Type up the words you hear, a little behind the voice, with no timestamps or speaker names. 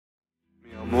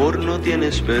amor no tiene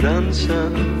esperanza,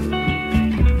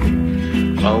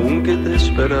 aunque te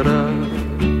esperará.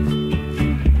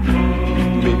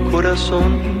 Mi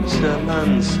corazón se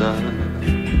alanza,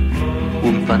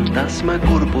 un fantasma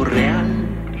corporeal.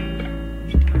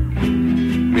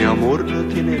 Mi amor no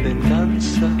tiene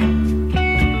venganza,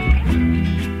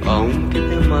 aunque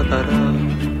te matará.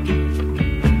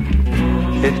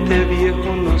 Este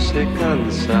viejo no se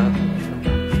cansa,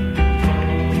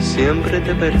 siempre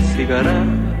te persigará.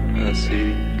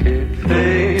 Así que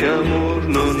fe y amor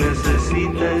no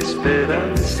necesita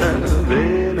esperanza.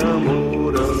 Ven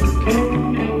amor aquí.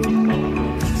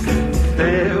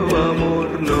 Feo amor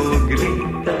no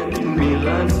grita en mi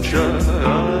lancha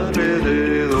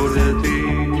alrededor de ti.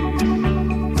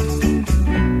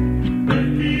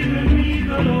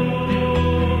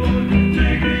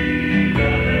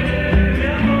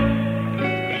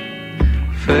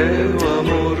 Feo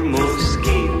amor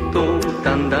mosquito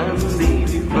tan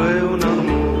dandy, fue un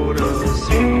amor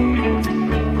así.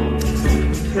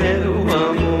 Feo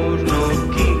amor no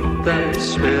quita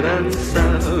esperanza,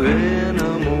 ven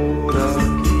amor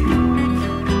aquí.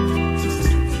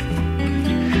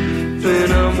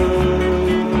 Ven amor.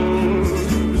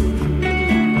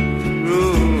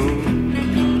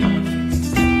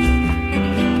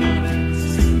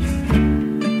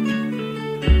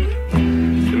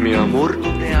 Mi amor no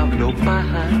te hablo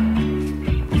paja,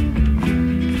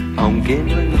 aunque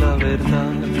no es la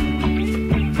verdad.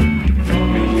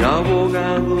 Mi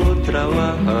abogado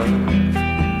trabaja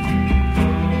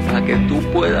para que tú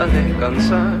puedas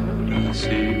descansar. Así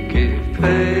que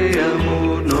fe y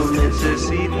amor no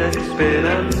necesita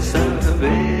esperanza.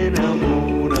 Ven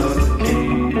amor aquí.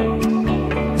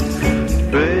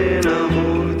 Ven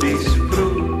amor,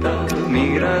 disfruta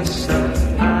mi grasa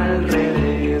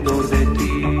alrededor de ti.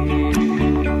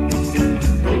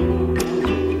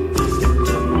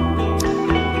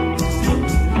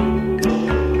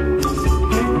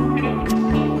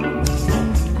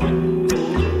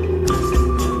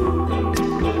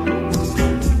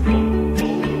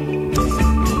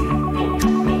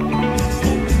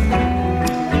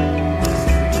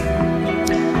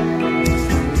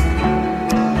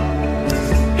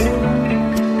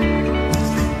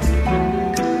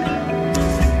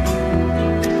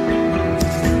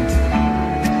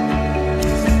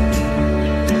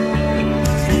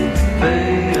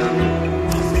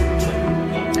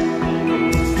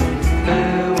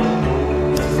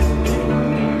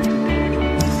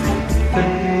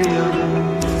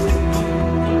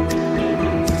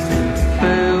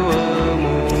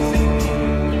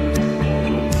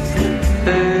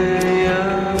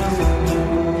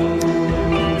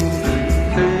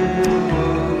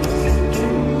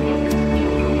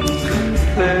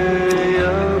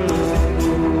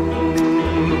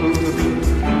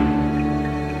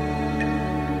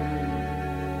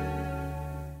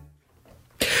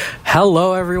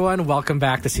 Hello, everyone. Welcome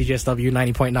back to CJSW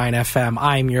 90.9 FM.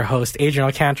 I'm your host, Adrian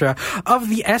Alcantara of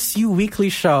the SU Weekly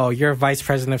Show, your Vice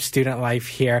President of Student Life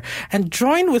here. And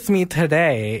joined with me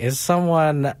today is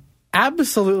someone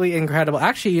absolutely incredible.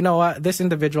 Actually, you know what? This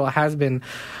individual has been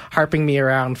harping me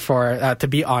around for to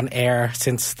be on air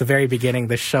since the very beginning.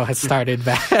 This show has started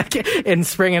back in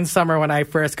spring and summer when I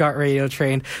first got radio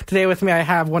trained. Today with me, I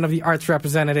have one of the arts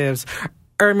representatives,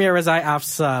 Urmia Razai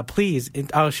Afsa. Please,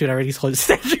 oh shoot, I already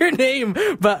said your name,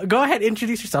 but go ahead,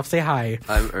 introduce yourself, say hi.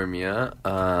 I'm Urmia.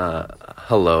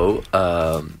 Hello.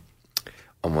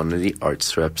 I'm one of the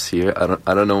arts reps here.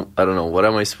 I don't know. What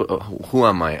am I who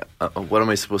am I? What am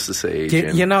I supposed to say,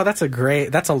 Adrian? You know, that's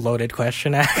a loaded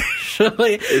question,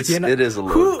 actually. It is a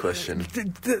loaded question.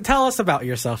 Tell us about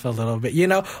yourself a little bit. You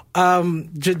know,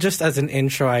 just as an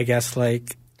intro, I guess,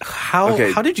 like, how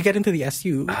did you get into the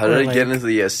SU? How did I get into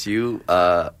the SU?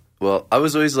 Well, I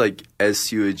was always like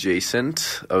SU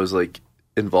adjacent. I was like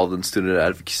involved in student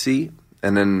advocacy,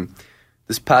 and then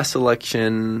this past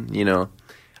election, you know,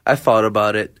 I thought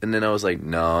about it, and then I was like,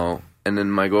 no. And then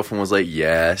my girlfriend was like,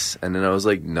 yes. And then I was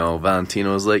like, no.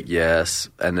 Valentina was like, yes.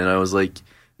 And then I was like,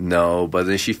 no. But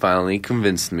then she finally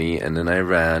convinced me, and then I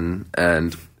ran,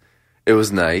 and it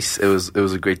was nice. It was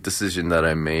a great decision that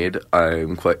I made.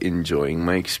 I'm quite enjoying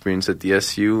my experience at the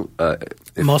SU.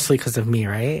 Mostly because of me,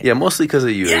 right? Yeah, mostly because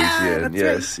of you, yeah, Adrian.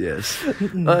 Yes.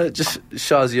 Just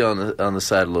Shazia on the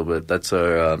side a little bit. That's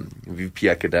our VP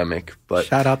academic. But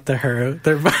shout out to her.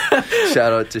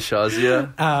 Shout out to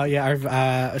Shazia.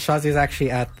 Shazia is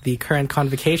actually at the current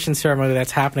convocation ceremony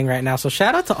that's happening right now. So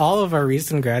shout out to all of our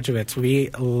recent graduates. We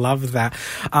love that.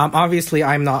 Obviously,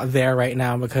 I'm not there right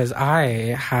now because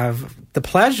I have the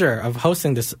pleasure of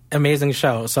hosting this amazing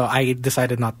show. So I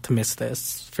decided not to miss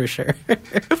this for sure.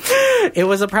 It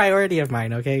was a priority of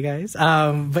mine. Okay, guys.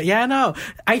 But yeah, no,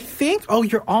 I think,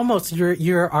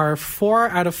 you're our 4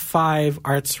 out of 5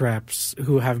 arts reps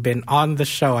who have been on the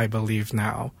show, I believe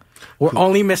now. We're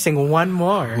only missing one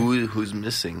more. Who's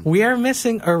missing? We are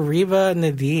missing Ariba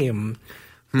Nadim.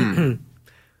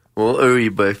 Well,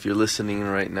 Ariba, if you're listening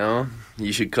right now,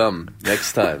 you should come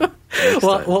next time.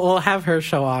 We'll have her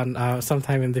show on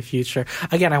sometime in the future.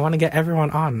 Again, I want to get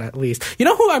everyone on at least. You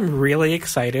know who I'm really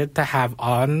excited to have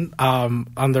on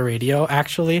the radio,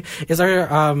 actually, is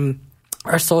our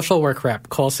social work rep,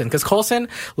 Colson. Because Colson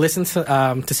listens to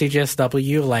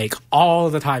CJSW, like, all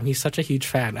the time. He's such a huge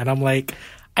fan. And I'm like,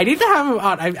 I need to have him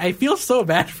on. I feel so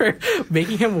bad for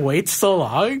making him wait so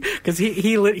long because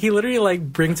he literally like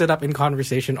brings it up in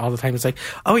conversation all the time. It's like,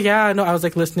 oh yeah, no, I was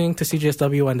like listening to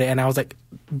CJSW one day and I was like,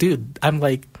 dude,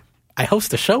 I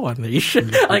host a show on there. You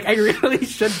should like, I really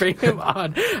should bring him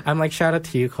on. I'm like, shout out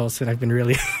to you, Colson. I've been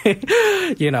really,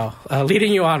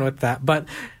 leading you on with that. But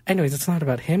anyways, it's not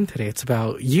about him today. It's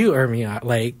about you, Ermia.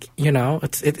 Like,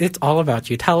 it's all about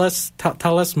you. Tell us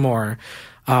more.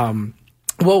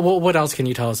 What else can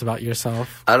you tell us about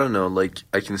yourself? I don't know. Like,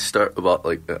 I can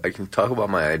talk about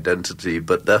my identity,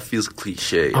 but that feels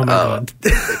cliche. Oh my god.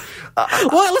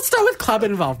 Well, let's start with club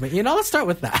involvement. Let's start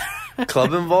with that.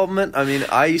 Club involvement. I mean,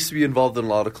 I used to be involved in a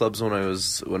lot of clubs when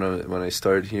I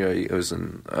started here. I was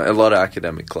in a lot of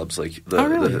academic clubs, like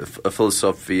the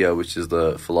Philosophia, which is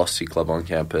the philosophy club on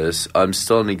campus. I'm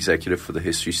still an executive for the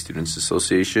History Students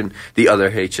Association, the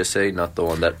other HSA, not the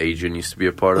one that Adrian used to be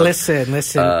a part of. Listen.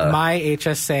 My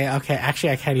HSA. Okay,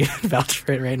 actually, I can't even vouch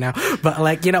for it right now. But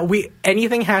like,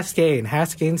 anything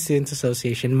Haskayne Students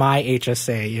Association, my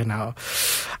HSA.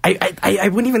 I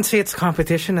wouldn't even say it's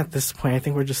competition at this point. I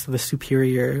think we're just the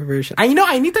superior version.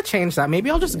 I need to change that.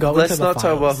 Maybe I'll just go Let's into the not files.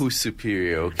 talk about who's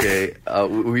superior, okay?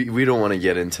 We don't want to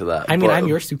get into that. I mean, I'm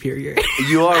your superior.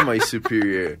 You are my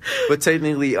superior. But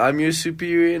technically, I'm your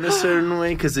superior in a certain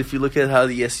way, because if you look at how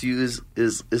the SU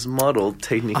is modeled,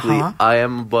 technically, I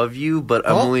am above you, but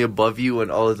I'm only above you when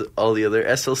all the other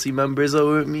SLC members are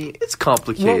with me. It's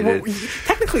complicated. Well,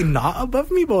 technically not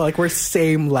above me, but like we're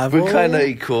same level. We're kind of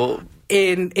equal.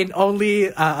 In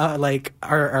only like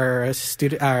our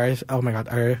student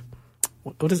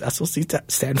what does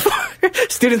SLC stand for?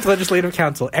 Student Legislative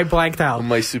Council. I blanked out.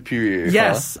 My superior.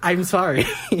 Yes, I'm sorry.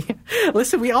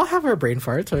 Listen, we all have our brain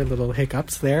farts or little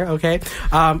hiccups there. Okay,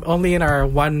 only in our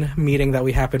one meeting that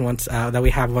we have once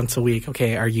a week.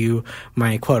 Okay, are you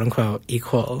my quote unquote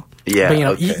equal? Yeah,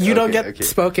 but you don't get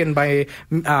spoken by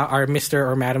our Mr.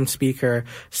 or Madam Speaker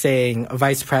saying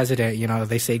Vice President.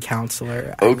 They say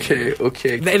counselor. Okay.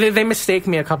 They mistake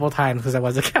me a couple times because I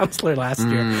was a counselor last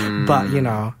year, but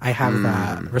I have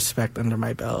that respect under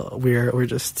my belt. We're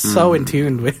just so in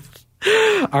tune with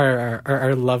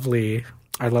our lovely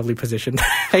position.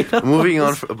 Moving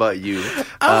on about you.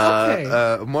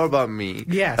 Okay. More about me.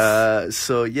 Yes.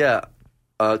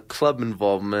 Club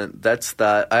involvement. That's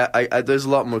that. I there's a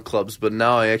lot more clubs, but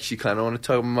now I actually kind of want to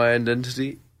talk about my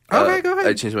identity. Okay, go ahead.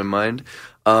 I changed my mind.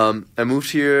 I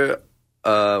moved here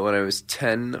when I was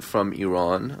 10 from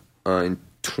Iran in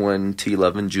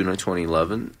 2011, June of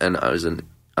 2011, and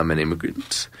I'm an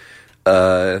immigrant.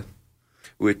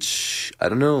 Which I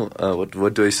don't know.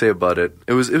 What do I say about it?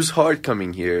 It was hard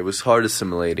coming here. It was hard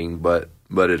assimilating, but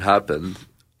it happened.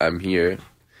 I'm here.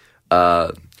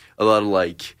 A lot of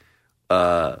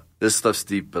this stuff's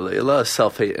deep, but a lot of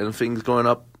self-hate and things going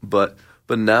up. But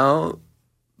now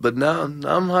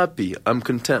I'm happy. I'm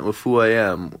content with who I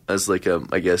am as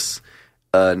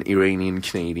an Iranian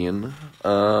Canadian.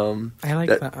 I like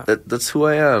that. That's who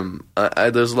I am.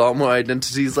 There's a lot more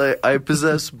identities I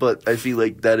possess, but I feel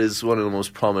like that is one of the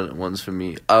most prominent ones for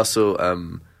me. I also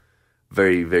am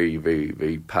very, very, very,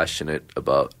 very passionate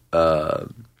about.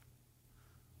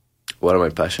 What am I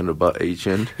passionate about,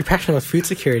 Adrian? You're passionate about food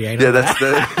security. I know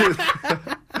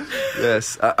that.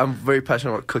 Yes, I'm very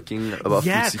passionate about cooking, about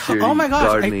food security. Oh my gosh,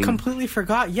 gardening. I completely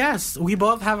forgot. Yes, we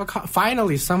both have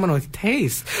finally someone with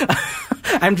taste.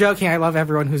 I'm joking. I love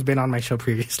everyone who's been on my show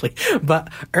previously.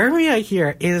 But Ermia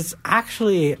here is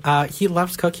actually, he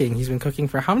loves cooking. He's been cooking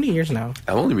for how many years now?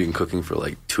 I've only been cooking for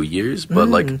 2 years,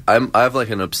 but I have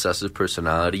an obsessive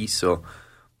personality, so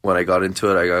when I got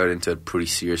into it pretty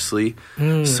seriously.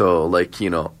 So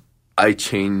I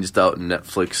changed out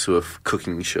Netflix with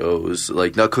cooking shows,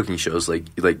 not cooking shows, like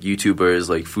YouTubers,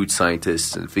 like food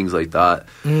scientists and things like that.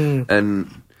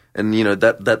 And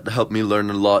that helped me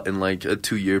learn a lot in a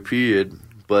 2-year period.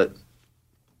 But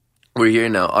we're here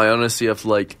now. I honestly have to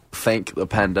like thank the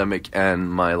pandemic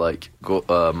and my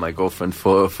my girlfriend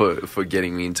for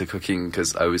getting me into cooking,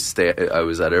 because I was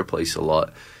at her place a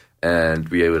lot, and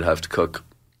we would have to cook,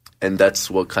 and that's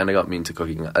what kind of got me into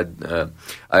cooking. I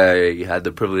had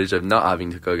the privilege of not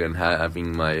having to cook and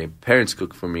having my parents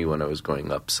cook for me when I was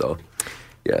growing up. So,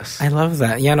 yes, I love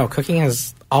that. Yeah, no, cooking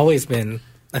has always been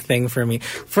a thing for me.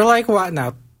 For like what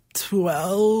now?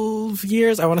 12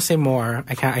 years. I want to say more.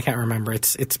 I can't remember.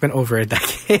 It's been over a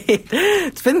decade.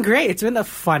 It's been great. It's been a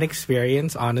fun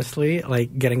experience, honestly,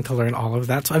 like getting to learn all of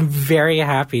that. So I'm very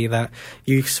happy that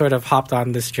you sort of hopped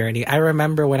on this journey. I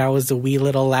remember when I was a wee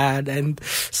little lad and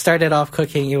started off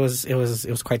cooking, it was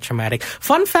quite traumatic.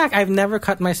 Fun fact, I've never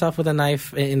cut myself with a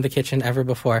knife in the kitchen ever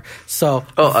before. So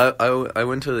I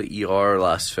went to the ER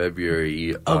last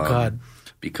February. Oh God.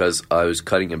 Because I was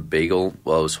cutting a bagel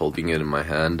while I was holding it in my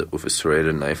hand with a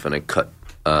serrated knife, and I cut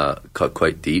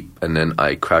quite deep, and then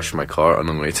I crashed my car on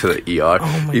the way to the ER,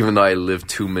 even though I live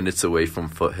 2 minutes away from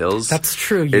Foothills. That's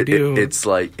true, you do. It's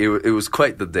like, it was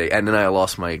quite the day, and then I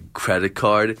lost my credit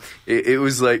card. It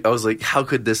was like, I was like, how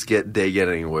could this day get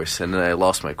any worse? And then I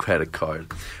lost my credit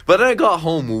card. But then I got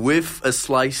home with a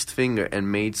sliced finger and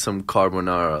made some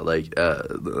carbonara, like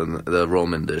the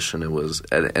Roman dish, and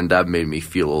and that made me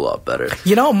feel a lot better.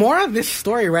 You know, more of this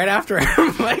story right after our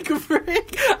mic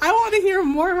break. I want to hear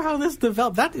more of how this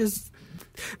developed.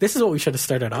 This is what we should have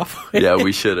started off with. Yeah,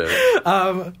 we should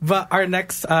have. But our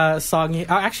next song,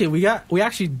 actually, we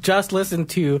actually just listened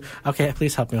to. Okay,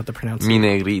 please help me with the pronunciation.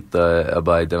 Mi Negrita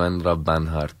by Devendra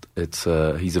Banhart.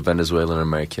 He's a Venezuelan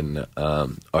American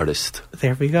artist.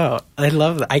 There we go. I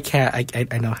love that. I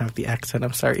don't have the accent.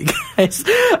 I'm sorry, guys.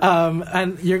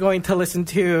 And you're going to listen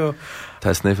to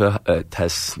Tasnifa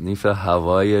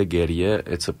Havaya Geriye.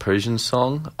 It's a Persian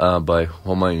song by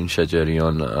Homayun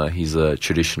Shajarian. He's a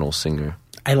traditional singer.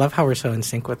 I love how we're so in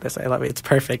sync with this. I love it. It's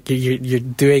perfect. You're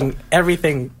doing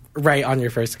everything right on your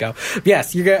first go.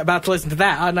 Yes, you're about to listen to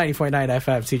that on 90.9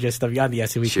 FM, CJSW on the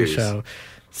SU Weekly Show.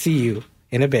 See you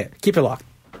in a bit. Keep it locked.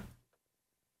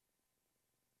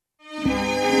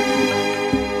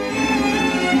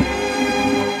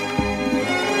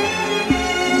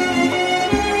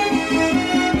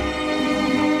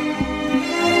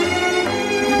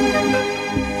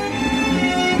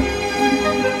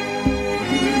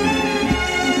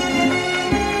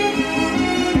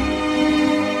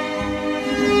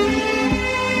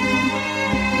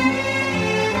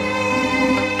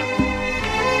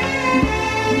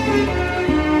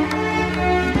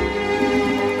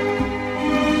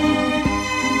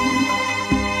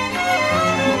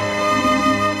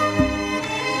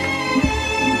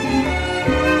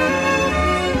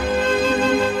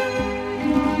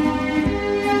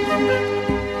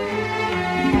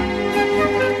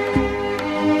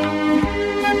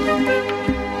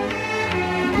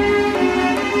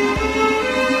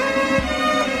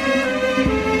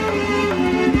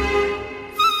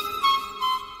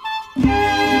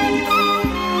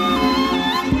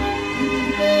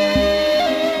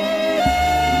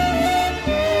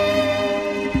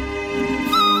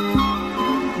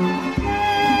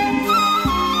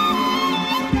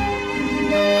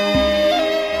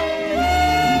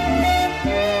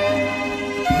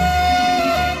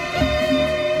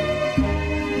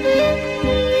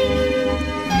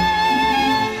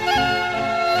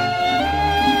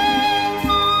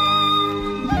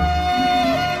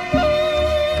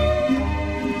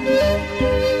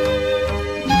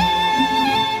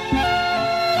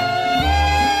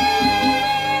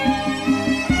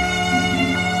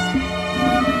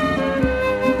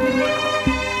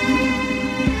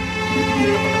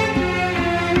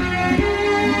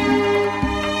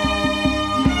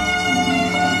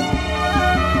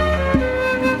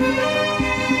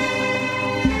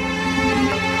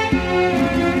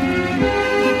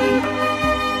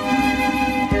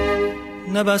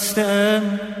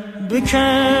 نبستم به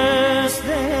کس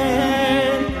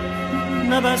دل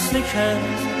نبسته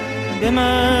کس به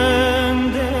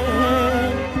من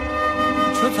دل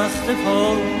چو تخت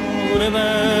پاره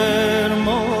بر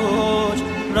موج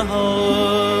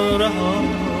رها رها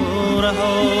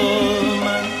رها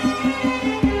من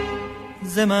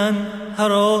ز من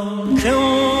حرام که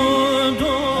اون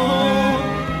دو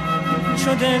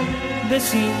شده به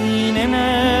سینه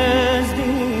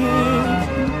نزدیک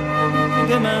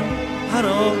به من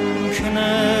حرام که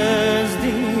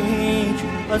نزدیک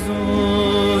از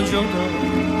او جدا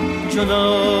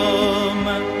جدا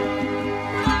من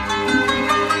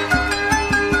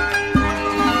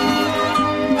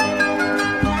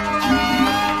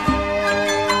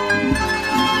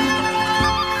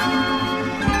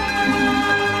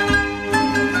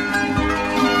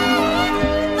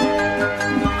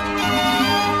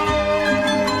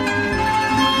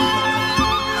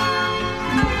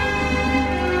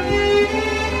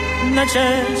نه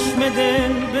چشم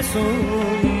دل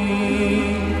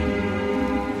بسویی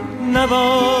نه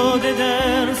باده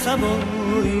در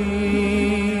سبویی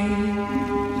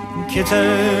که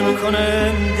تر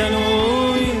کنم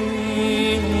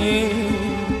گلویی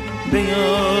به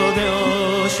یاد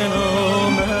آشنا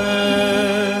من.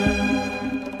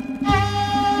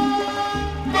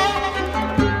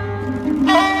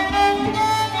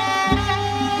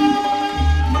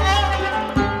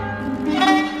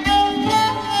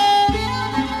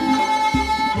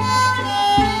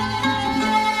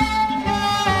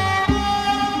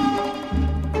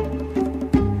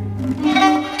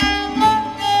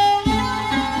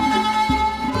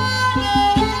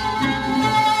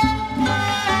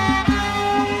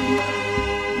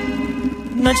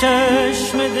 نه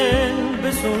چشم دل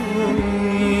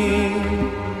بسویی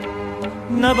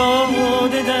نه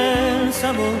باده در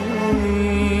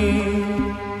سبویی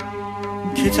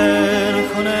که تر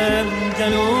کنم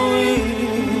گلویی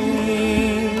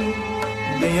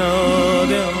به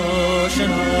یاد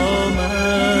آشنا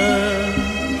من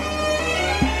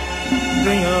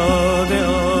به یاد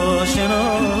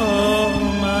آشنا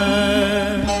من.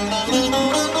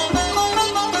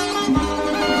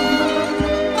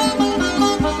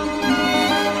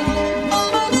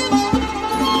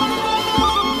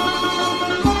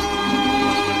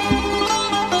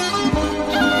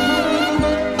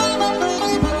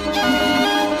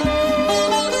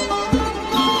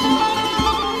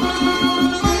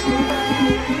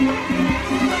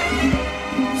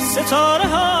 ستاره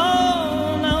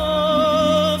ها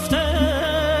نهفتم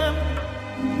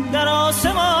در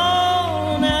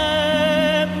آسمان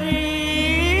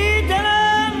ابری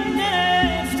دلم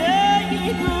گرفته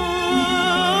ای بود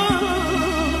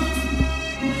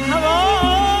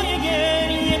هوای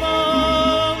گریه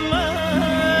با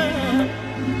من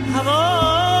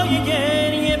هوای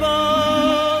گریه با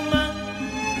من.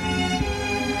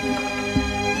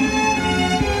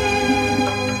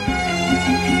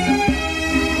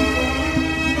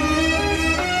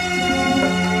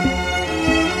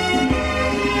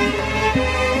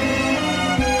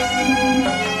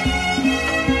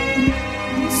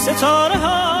 ستاره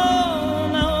ها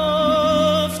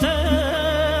نهفتم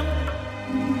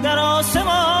در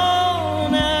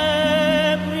آسمان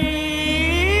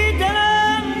ابری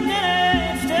دلم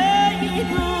گرفته ای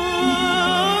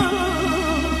بود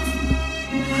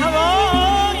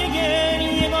هوای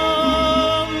گریه با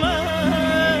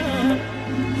من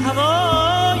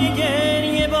هوای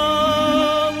گریه با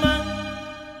من.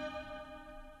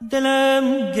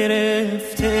 دلم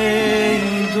گرفته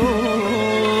ای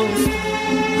دوست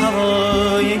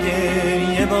هوای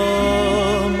گریه با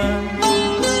من.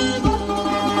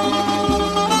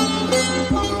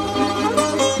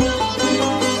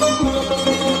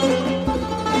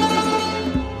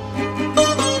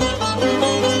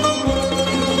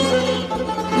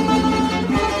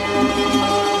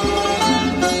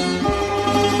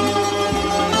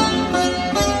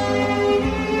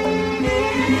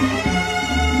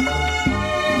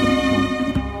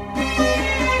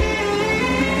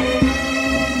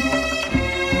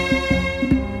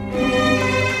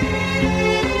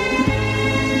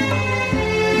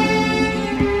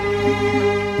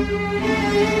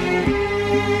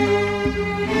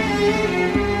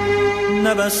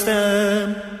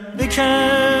 نبستم به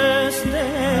کس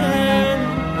دل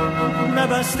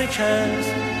نبسته کس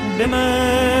به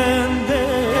من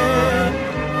دل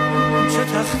چه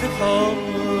تخت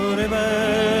پاره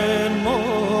بر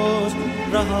موج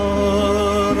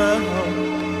رها رها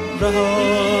رها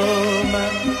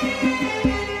من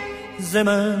ز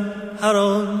من هر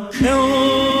آن که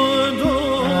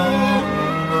اردو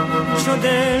چو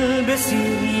دل به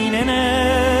سینه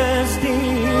نزدیک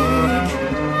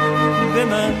به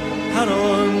من هر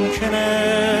آن که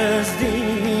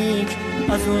نزدیک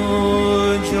از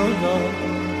او جدا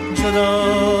جدا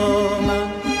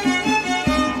من.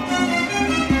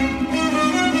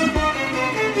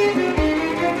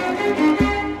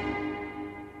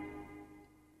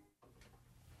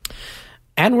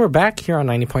 And we're back here on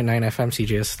 90.9 FM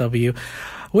CJSW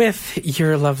with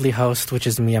your lovely host, which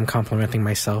is me. I'm complimenting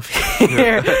myself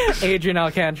here. Adrian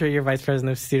Alcantara, your Vice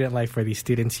President of Student Life for the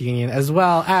Students Union, as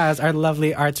well as our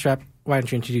lovely arts rep. Why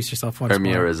don't you introduce yourself once more?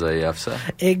 Hermia Reza Yafsa.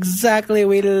 Exactly.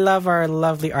 We love our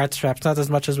lovely arts reps, not as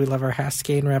much as we love our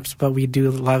Haskayne reps, but we do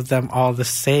love them all the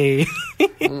same.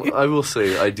 I will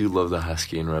say, I do love the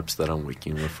Haskayne reps that I'm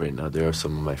working with right now. They are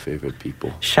some of my favorite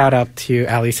people. Shout out to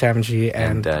Ali Samji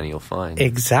and Daniel Fine.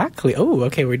 Exactly. Oh,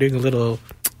 okay. We're doing a little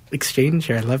exchange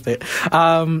here. I love it.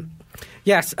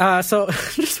 Yes. So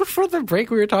just before the break,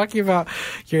 we were talking about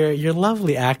your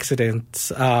lovely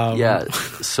accidents. Yeah.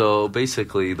 So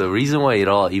basically, the reason why it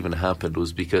all even happened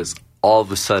was because all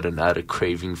of a sudden I had a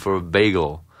craving for a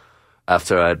bagel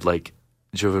after I'd like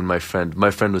driven my friend. My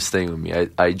friend was staying with me.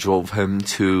 I drove him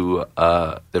to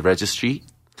the registry,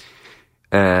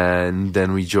 and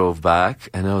then we drove back.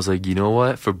 And I was like, you know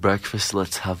what? For breakfast,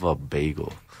 let's have a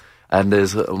bagel. And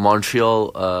there's a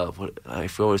Montreal, I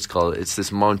forgot what it's called. It's this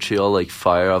Montreal like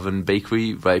fire oven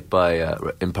bakery right by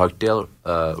in Parkdale,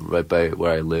 right by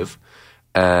where I live.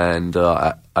 And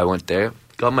I went there,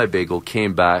 got my bagel,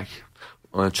 came back,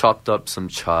 chopped up some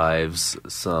chives,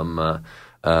 some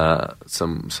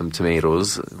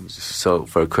tomatoes, so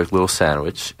for a quick little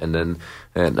sandwich, and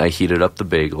I heated up the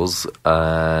bagels,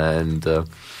 and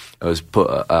I was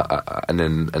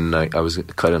I was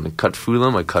cut through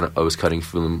them. I was cutting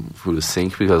through them through the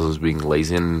sink because I was being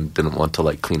lazy and didn't want to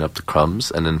like clean up the crumbs,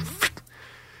 and then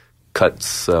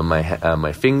cuts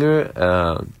my finger.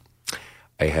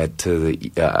 I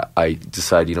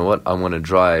decided, you know what, I want to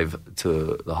drive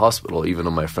to the hospital, even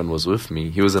though my friend was with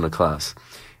me. He was in a class.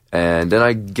 And then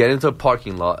I get into a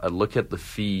parking lot. I look at the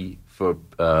fee for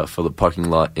the parking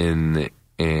lot in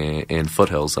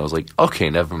Foothills. I was like, okay,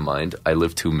 never mind. I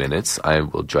live 2 minutes. I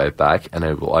will drive back, and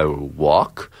I will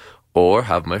walk or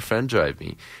have my friend drive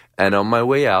me. And on my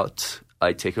way out,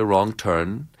 I take a wrong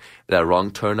turn. That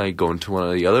wrong turn, I go into one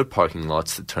of the other parking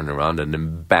lots to turn around, and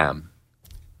then bam.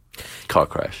 Car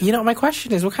crash. You know, my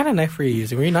question is, what kind of knife were you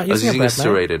using? Were you not using a bread knife? I was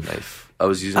using a serrated knife. I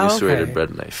was using a serrated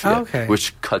bread knife,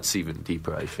 which cuts even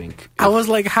deeper, I think. I was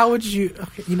like, how would you...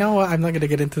 Okay, you know what? I'm not going to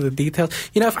get into the details.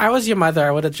 You know, if I was your mother, I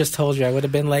would have just told you. I would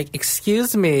have been like,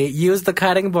 excuse me, use the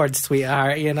cutting board,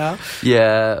 sweetheart, you know?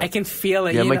 Yeah. I can feel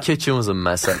it. Yeah, my kitchen was a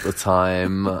mess at the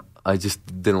time. I just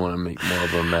didn't want to make more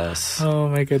of a mess. Oh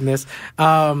my goodness.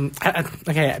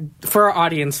 Okay, for our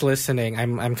audience listening,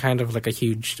 I'm kind of like a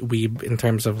huge weeb in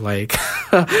terms of like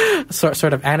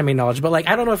sort of anime knowledge. But like,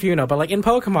 I don't know if you know, but like in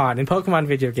Pokemon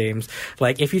video games,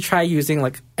 like if you try using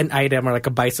like an item or like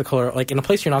a bicycle or like in a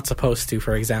place you're not supposed to,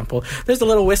 for example, there's a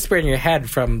little whisper in your head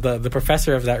from the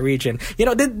professor of that region. You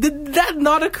know, did that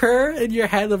not occur in your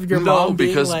head of your mom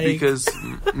being like...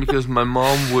 because my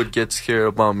mom would get scared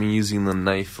about me using the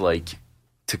knife like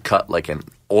to cut like an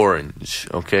orange.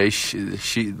 Okay,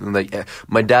 she like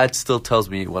my dad still tells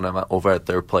me when I'm over at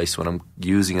their place when I'm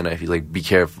using a knife, he's like, "Be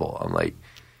careful." I'm like,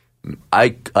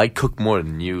 I cook more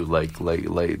than you. Like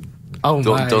oh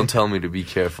don't tell me to be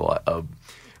careful.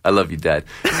 I love you, Dad.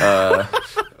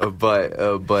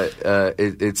 But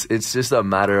it's just a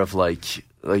matter of like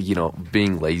you know,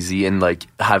 being lazy and like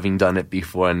having done it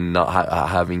before and not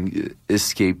having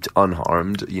escaped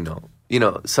unharmed. You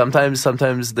know, sometimes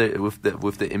with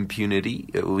the impunity,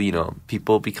 you know,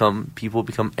 people become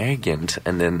arrogant,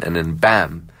 and then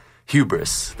bam,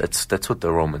 hubris. That's what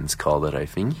the Romans called it, I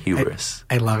think, hubris.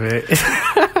 I love it.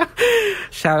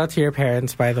 Shout out to your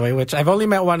parents, by the way, which I've only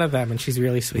met one of them, and she's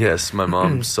really sweet. Yes, my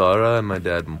mom Sarah and my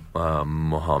dad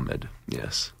Mohammed.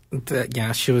 Yes.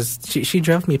 Yeah, she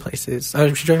drove me places.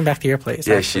 Oh, she drove me back to your place.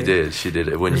 Yeah, actually. She did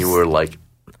it when you were like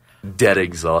dead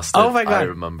exhausted. Oh my god, I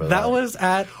remember that. That was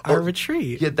at our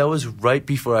retreat. Yeah, that was right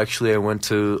before actually I went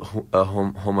to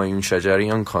Homayun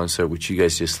Shajarian concert, which you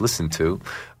guys just listened to.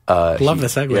 Love the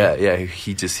segue. Yeah.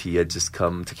 He had just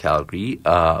come to Calgary.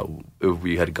 I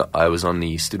was on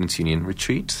the Students' Union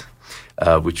retreat,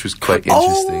 which was quite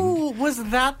interesting. Oh, was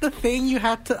that the thing you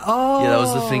had to... Oh. Yeah, that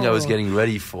was the thing I was getting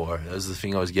ready for.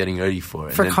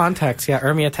 For context, yeah,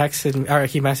 Ermia texted, or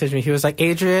he messaged me. He was like,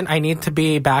 Adrian, I need to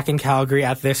be back in Calgary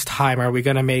at this time. Are we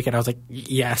going to make it? I was like,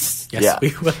 yes,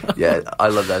 we will. Yeah, I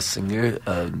love that singer.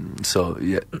 So,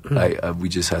 yeah, we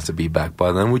just had to be back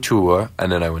by then, which we were.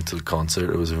 And then I went to the concert.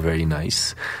 It was very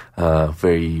nice.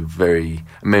 Very, very...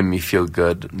 It made me feel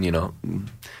good, you know,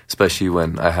 especially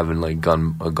when I haven't like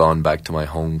gone back to my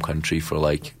home country for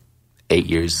like 8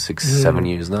 years, 7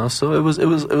 years now. So it was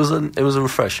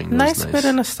refreshing. Nice bit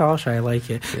of nostalgia. I like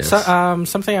it. Yes. So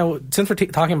since we're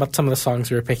talking about some of the songs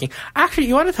we were picking, actually,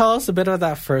 you want to tell us a bit of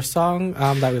that first song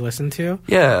that we listened to?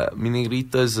 Yeah, Mi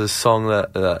Negrita is a song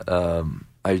that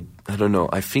I don't know.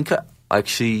 I think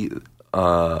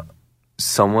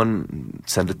someone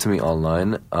sent it to me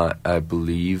online. I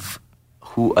believe.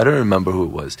 I don't remember who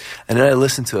it was. And then I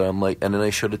listened to it, and then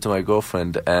I showed it to my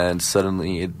girlfriend, and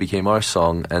suddenly it became our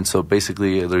song. And so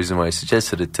basically the reason why I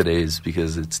suggested it today is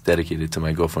because it's dedicated to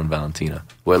my girlfriend Valentina,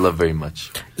 who I love very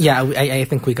much. Yeah, I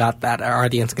think we got that. Our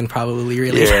audience can probably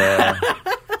relate. Yeah.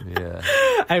 Yeah.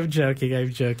 I'm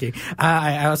joking.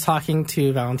 I was talking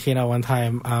to Valentina one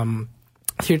time,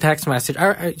 through text message.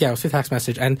 It was through text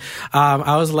message. And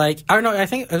I was like, I don't know, I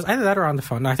think it was either that or on the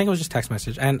phone. No, I think it was just text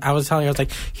message. And I was telling her, I was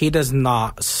like, he does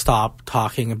not stop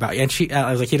talking about you. And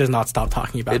I was like, he does not stop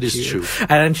talking about you. It is true. And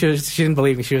then she didn't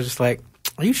believe me. She was just like,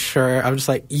 are you sure? I'm just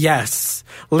like, yes,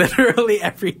 literally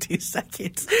every 2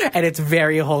 seconds. And it's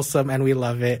very wholesome and we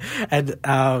love it. And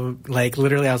like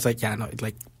literally I was like, yeah, no,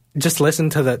 like just listen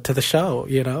to the show,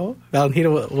 you know? Valentina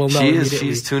will know immediately.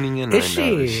 She's tuning in is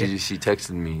right now. she? She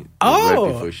texted me Oh!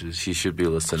 right before she should be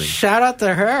listening. Shout out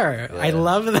to her. Yeah. I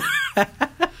love that.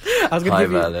 I was gonna Hi,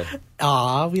 give you. Vale.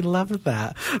 Aw, we love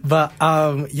that. But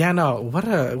yeah, no, what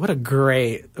a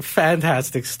great,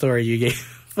 fantastic story you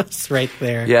gave us right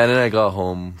there. Yeah, and then I got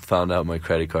home, found out my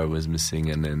credit card was missing,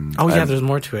 and then There's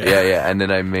more to it. Yeah, and then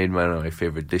I made one of my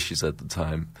favorite dishes at the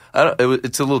time.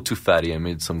 It's a little too fatty. I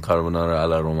made some carbonara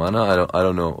alla romana. I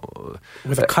don't know.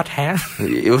 With a cut hand.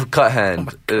 With cut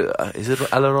hand. Is it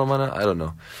alla romana? I don't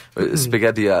know.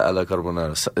 Spaghetti alla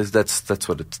carbonara. That's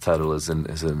what its title is in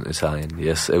Italian.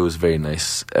 Yes, it was very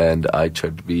nice, and I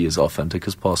tried to be as authentic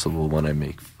as possible when I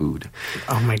make food.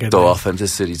 Oh my goodness. Though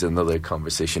authenticity is another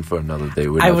conversation for another day.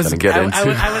 We're not going to get into. I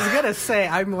was gonna say,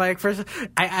 I'm like, first,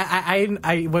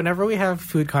 I whenever we have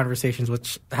food conversations,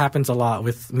 which happens a lot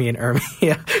with me and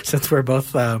Ermi, since we're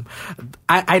both, I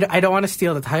don't want to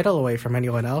steal the title away from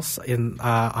anyone else in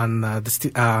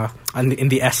the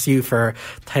SU for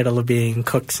title of being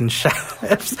cooks and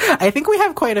chefs. I think we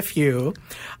have quite a few.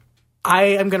 I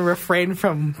am going to refrain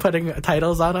from putting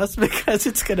titles on us because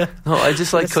it's going to... No, I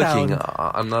just like cooking.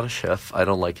 I'm not a chef. I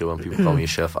don't like it when people call me a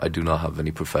chef. I do not have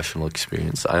any professional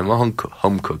experience. I'm a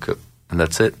home cook, and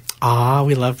that's it.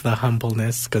 We love the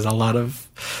humbleness because a lot of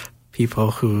people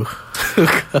who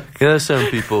cook... Yeah, there's certain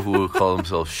people who call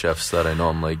themselves chefs that I know.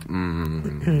 I'm like,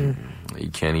 you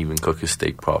can't even cook a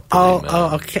steak properly.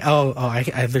 Okay.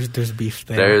 There's beef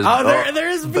there. There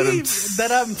is beef.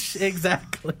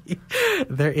 Exactly.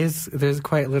 There's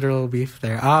quite literal beef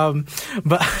there.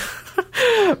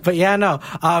 But yeah, no.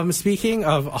 Speaking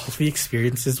of all the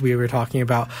experiences we were talking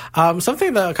about,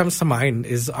 something that comes to mind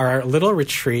is our little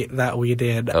retreat that we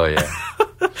did. Oh yeah.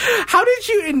 How did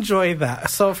you enjoy that?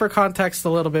 So for context a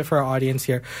little bit for our audience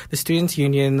here, the Students'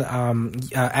 Union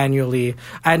annually,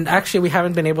 and actually we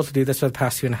haven't been able to do this for the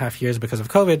past 2.5 years because of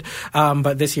COVID,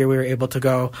 but this year we were able to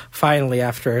go, finally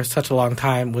after such a long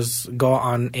time, go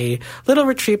on a little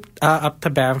retreat up to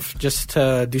Banff just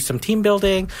to do some team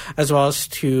building as well as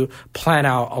to plan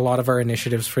out a lot of our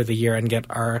initiatives for the year and get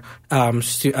our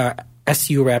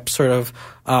SU reps sort of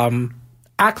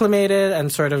acclimated and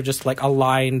sort of just like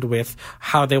aligned with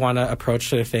how they want to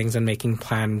approach their things and making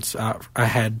plans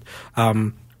ahead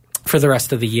for the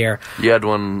rest of the year. You had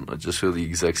one just for the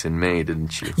execs in May,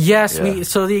 didn't you? Yes,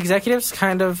 so the executives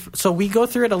so we go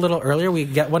through it a little earlier. We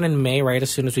get one in May right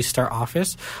as soon as we start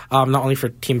office, not only for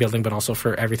team building but also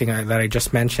for everything that I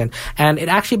just mentioned. And it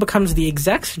actually becomes the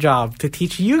execs' job to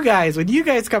teach you guys when you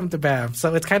guys come to BAM.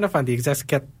 So it's kind of fun. The execs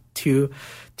get two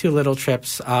little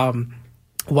trips.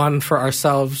 One for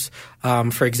ourselves,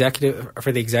 for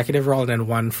the executive role, and then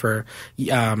one for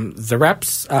the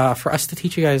reps, for us to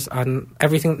teach you guys on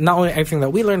everything, not only everything that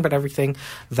we learned, but everything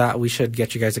that we should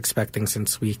get you guys expecting,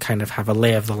 since we kind of have a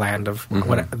lay of the land of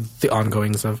what the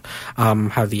ongoings of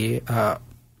how the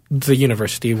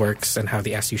university works and how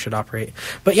the SU should operate.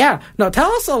 But yeah, no, tell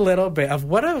us a little bit of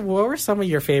what were some of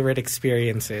your favorite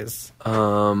experiences?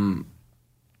 I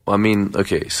mean,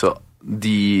 okay, so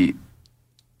the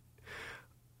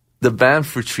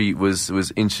Banff retreat was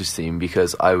interesting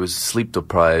because I was sleep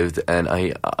deprived, and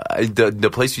the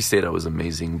place we stayed at was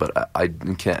amazing, but I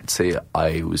can't say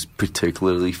I was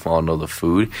particularly fond of the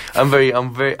food. I'm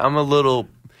a little,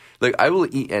 like, I will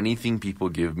eat anything people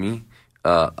give me,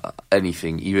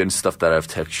 anything, even stuff that I have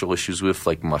textural issues with,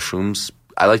 like mushrooms.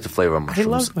 I like the flavor of mushrooms. I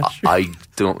love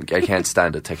mushrooms. I can't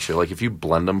stand the texture. Like, if you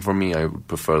blend them for me, I would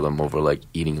prefer them over like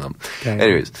eating them. Okay.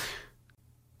 Anyways.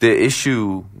 The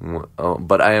issue,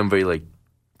 but I am very like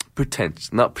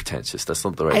not pretentious. That's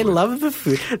not the right word. I love the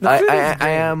food. I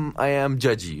am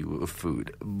judgy with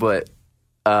food, but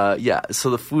yeah.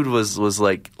 So the food was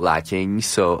like lacking.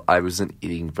 So I wasn't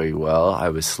eating very well. I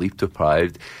was sleep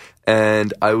deprived,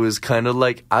 and I was kind of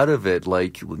like out of it.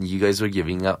 Like, you guys were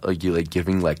giving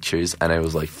lectures, and I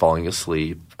was like falling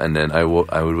asleep, and then I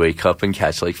would wake up and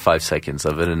catch like 5 seconds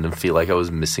of it, and then feel like I was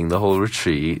missing the whole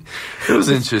retreat. It was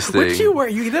interesting.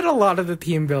 You did a lot of the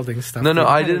team building stuff. No,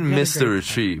 I didn't miss the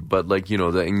retreat, but like, you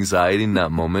know, the anxiety in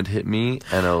that moment hit me,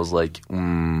 and I was like,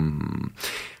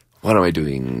 what am I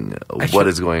doing? What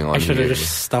is going on here? I should have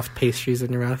just stuffed pastries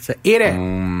in your mouth. So, eat it.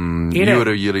 You would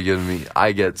have given me.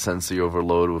 I get sensory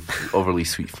overload with overly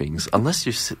sweet things. Unless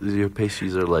your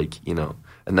pastries are like, you know,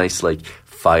 a nice like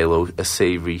a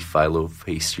savory phyllo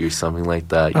pastry or something like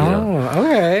that. You know?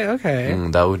 Okay.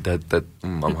 I'm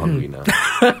hungry now.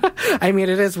 I mean,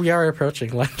 we are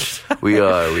approaching lunch. We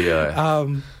are.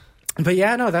 But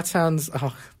yeah, no, that sounds.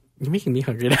 Oh, you're making me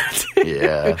hungry now too.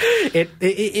 Yeah.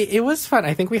 It was fun.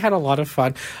 I think we had a lot of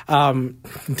fun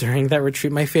during that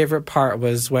retreat. My favorite part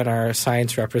was when our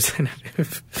science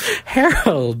representative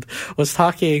Harold was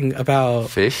talking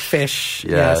about fish.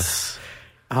 Yes.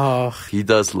 Oh, he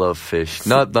does love fish.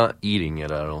 Not eating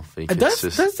it, I don't think.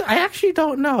 I actually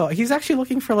don't know. He's actually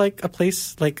looking for like a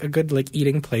place, like a good like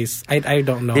eating place. I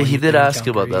don't know. Yeah, he did ask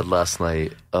about that last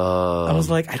night. I was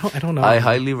like, I don't know. I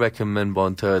highly recommend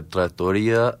Bonta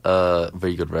Trattoria.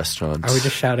 Very good restaurants. Are we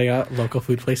just shouting out local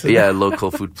food places? Yeah,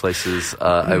 local food places.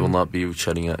 I will not be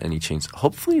shutting out any chains.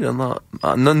 Hopefully, they're not.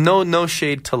 No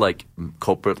shade to like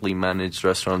corporately managed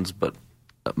restaurants, but.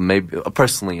 Maybe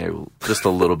personally, I will just a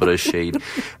little bit of shade.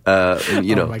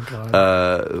 My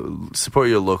God. Support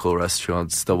your local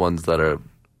restaurants, the ones that are.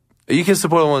 You can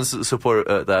support the ones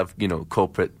that have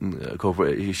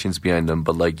corporations behind them,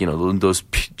 but like those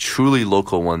truly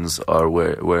local ones are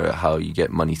where how you get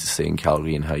money to stay in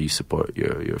Calgary and how you support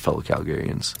your fellow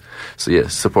Calgarians. So yeah,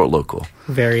 support local.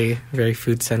 Very very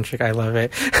food centric. I love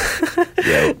it.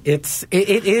 Yeah, it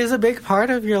is a big part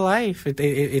of your life.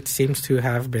 It seems to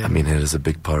have been. I mean, it is a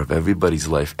big part of everybody's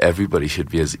life. Everybody should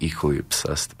be as equally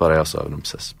obsessed, but I also have an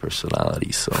obsessive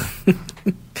personality, so.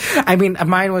 I mean,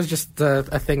 mine was just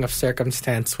a thing of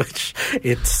circumstance, which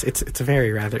it's a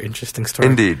very rather interesting story.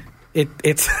 Indeed.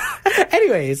 It's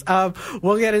anyways,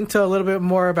 we'll get into a little bit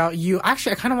more about you.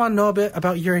 Actually, I kind of want to know a bit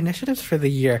about your initiatives for the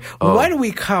year. When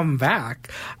we come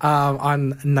back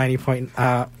on 90.9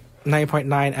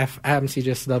 FM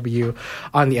CJSW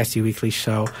on the SU Weekly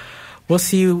Show. We'll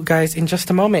see you guys in just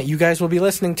a moment. You guys will be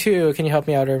listening to, can you help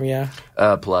me out, Ermia?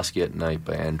 Pulaski at Night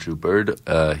by Andrew Bird.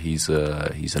 He's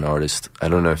an artist. I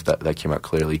don't know if that came out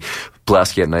clearly.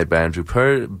 Pulaski at Night by Andrew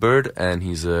Bird, and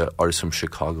he's an artist from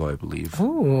Chicago, I believe.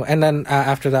 Ooh, and then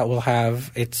after that we'll have,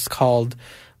 it's called,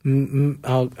 you'll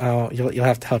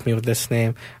have to help me with this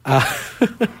name.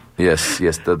 Yes.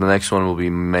 The next one will be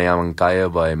Mayamankaya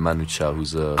by Manu Chao,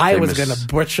 who's a I was going to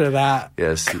butcher that.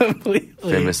 Yes. Completely.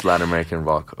 Famous Latin American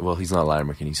rock. Well, he's not Latin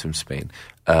American. He's from Spain.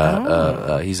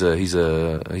 He's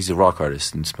a rock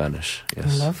artist in Spanish.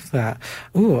 Yes. I love that.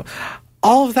 Ooh,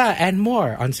 all of that and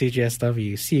more on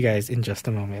CJSW. See you guys in just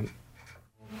a moment.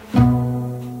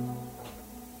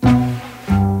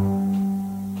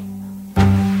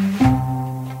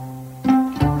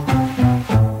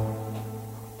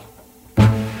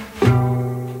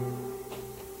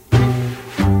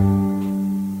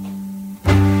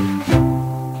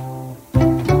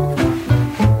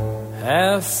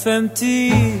 Half empty,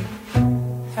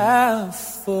 half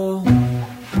full,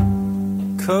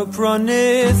 cup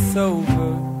runneth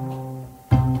over,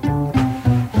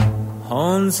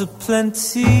 horns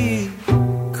aplenty,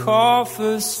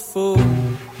 coffers full,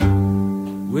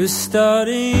 we're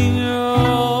starting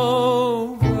over.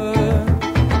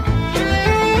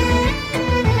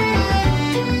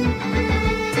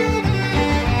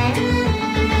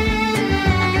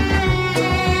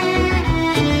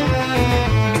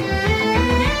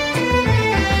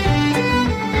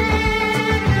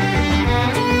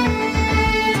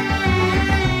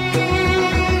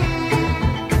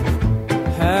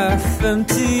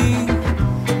 Empty,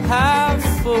 half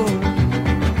full,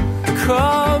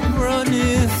 cup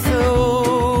runneth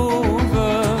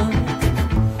over,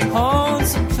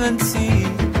 horns plenty,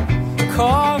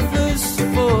 coffers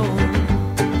full,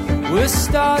 we're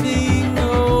starting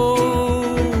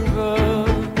over.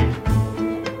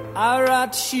 I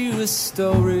write you a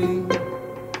story,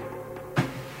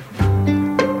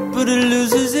 but it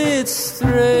loses its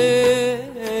thread.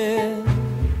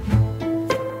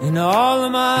 And all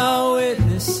of my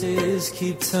witnesses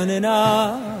keep turning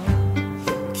up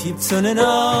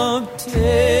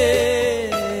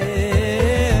dead.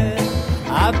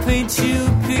 I paint you a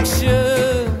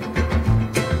picture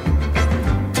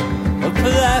of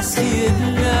Pulaski at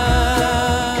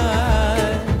night.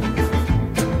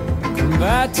 Come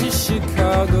back to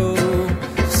Chicago,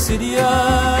 city of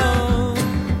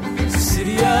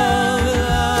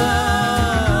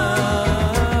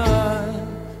light.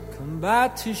 Come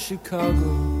back to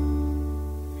Chicago.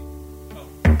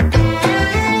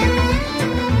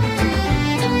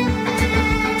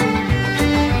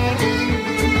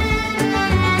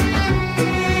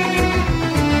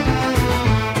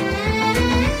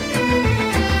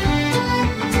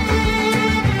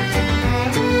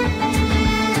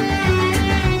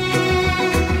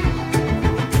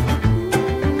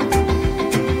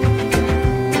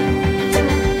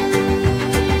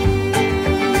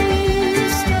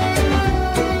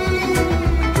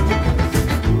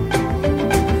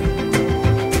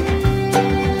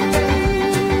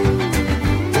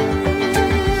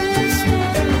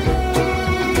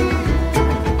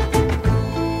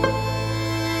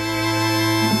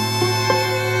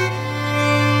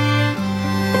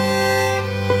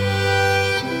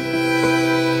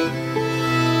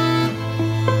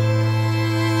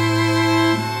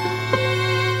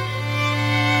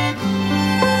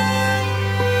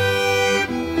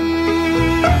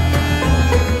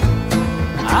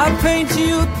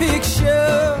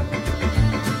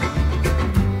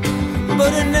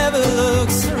 never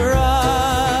looks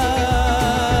right.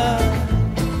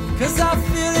 'Cause I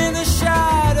feel in the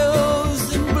shadows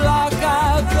and block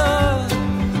out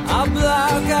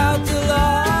the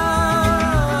light.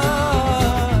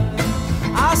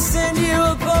 I'll send you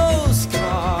a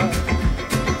postcard.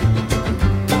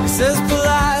 It says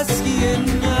Pulaski at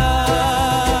night.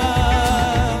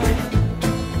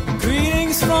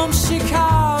 Greetings from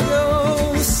Chicago,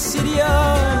 city of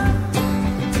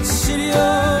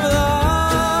light.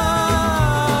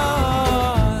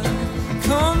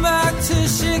 Come back to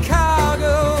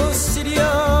Chicago, city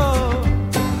of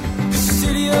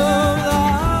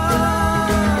light.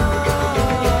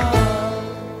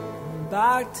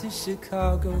 Back to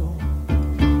Chicago.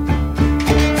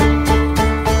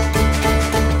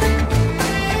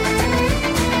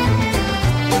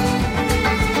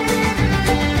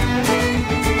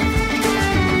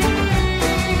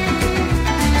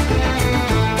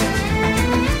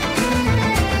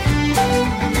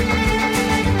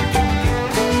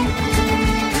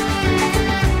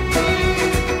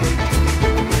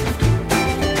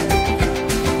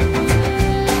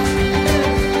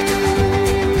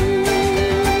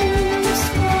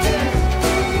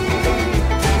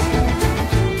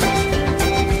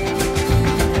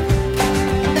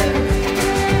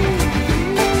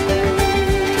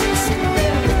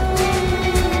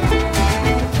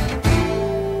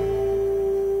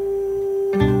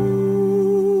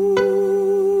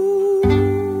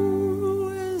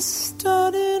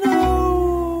 Starting over.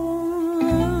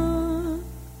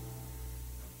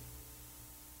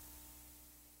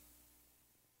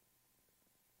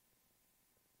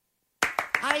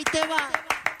 Ahí te va,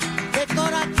 de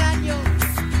Cora Caño.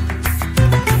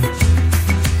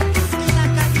 Esquina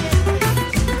caliente,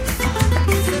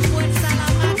 se fuerza la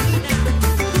máquina.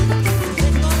 De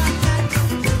Cora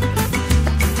Caño.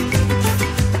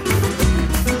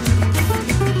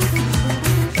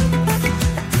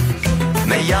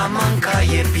 Me llaman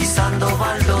calle pisando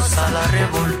baldosa, la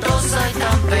revoltosa y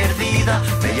tan perdida.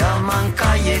 Me llaman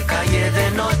calle, calle de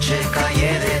noche,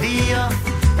 calle de día.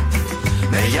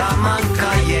 Me llaman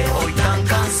calle, hoy tan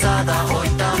cansada, hoy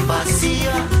tan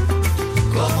vacía,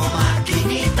 como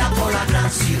maquinita por la gran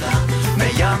ciudad. Me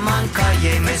llaman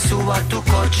calle, me subo a tu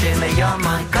coche, me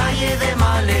llaman calle de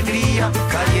mala alegría,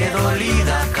 calle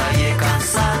dolida, calle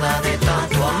cansada de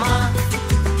tanto amar.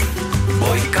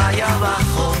 Voy calle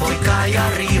abajo, voy calle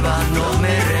arriba, no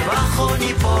me rebajo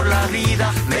ni por la vida.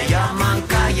 Me llaman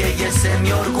calle y ese es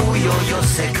mi orgullo, yo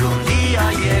sé que un día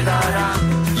llegará.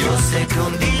 Yo sé que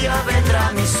un día vendrá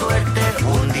mi suerte,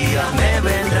 un día me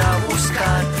vendrá a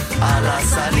buscar. A la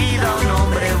salida un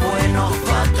hombre bueno,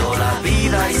 pa' toda la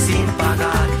vida y sin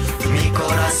pagar. Mi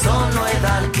corazón no es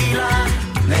de alquilar.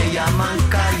 Me llaman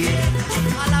calle,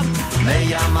 me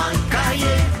llaman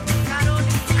calle.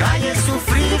 Calle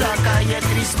sufrida, calle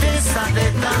tristeza de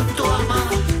tanto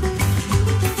amar.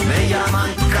 Me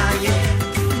llaman calle,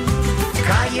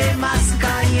 calle más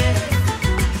calle.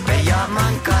 Me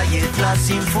llaman calle la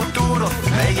sin futuro.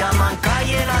 Me llaman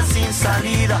calle la sin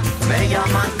salida. Me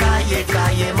llaman calle,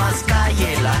 calle más calle.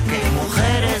 La que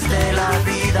mujeres de la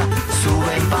vida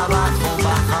suben pa' abajo,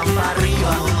 bajan pa'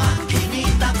 arriba.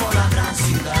 Maquinita por la gran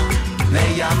ciudad. Me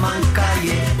llaman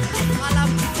calle,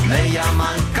 me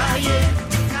llaman calle.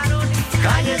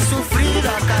 Calle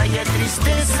sufrida, calle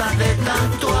tristeza de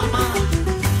tanto amar.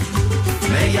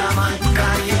 Me llaman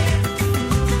calle,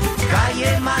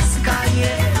 calle más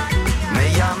calle. Me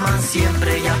llaman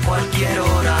siempre y a cualquier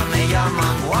hora. Me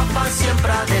llaman guapa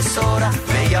siempre a deshora.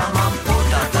 Me llaman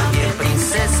puta también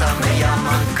princesa. Me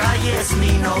llaman calle es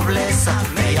mi nobleza.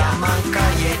 Me llaman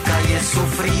calle, calle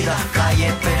sufrida, calle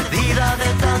perdida de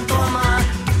tanto amar.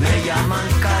 Me llaman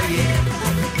calle,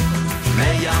 me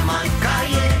llaman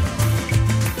calle.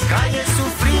 Calle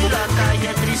sufrida,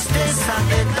 calle tristeza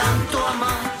de tanto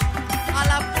amar. A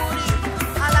la Puri,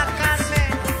 a la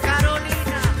Carmen,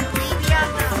 Carolina,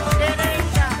 Viviana,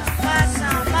 Teresa, Pasa,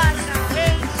 Marta,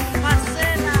 Elsie,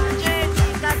 Marcela, Jenny,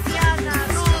 Tatiana,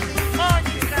 Rudy,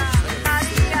 Mónica,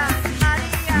 María.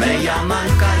 Me llaman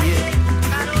calle,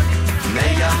 me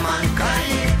llaman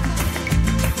calle.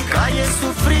 Calle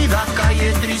sufrida, calle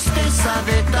tristeza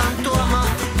de tanto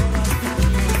amar.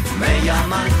 Me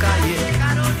llaman calle,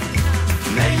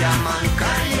 me llaman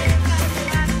calle.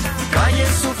 Calle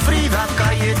sufrida,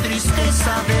 calle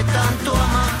tristeza de tanto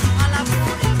amar.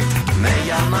 Me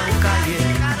llaman calle,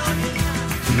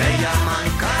 me llaman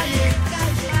calle.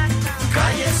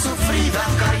 Calle sufrida,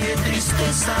 calle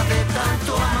tristeza de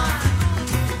tanto amar.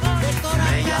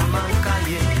 Me llaman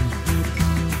calle,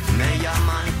 me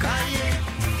llaman calle.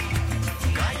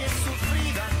 Calle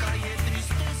sufrida, calle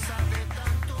tristeza de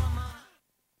tanto amar.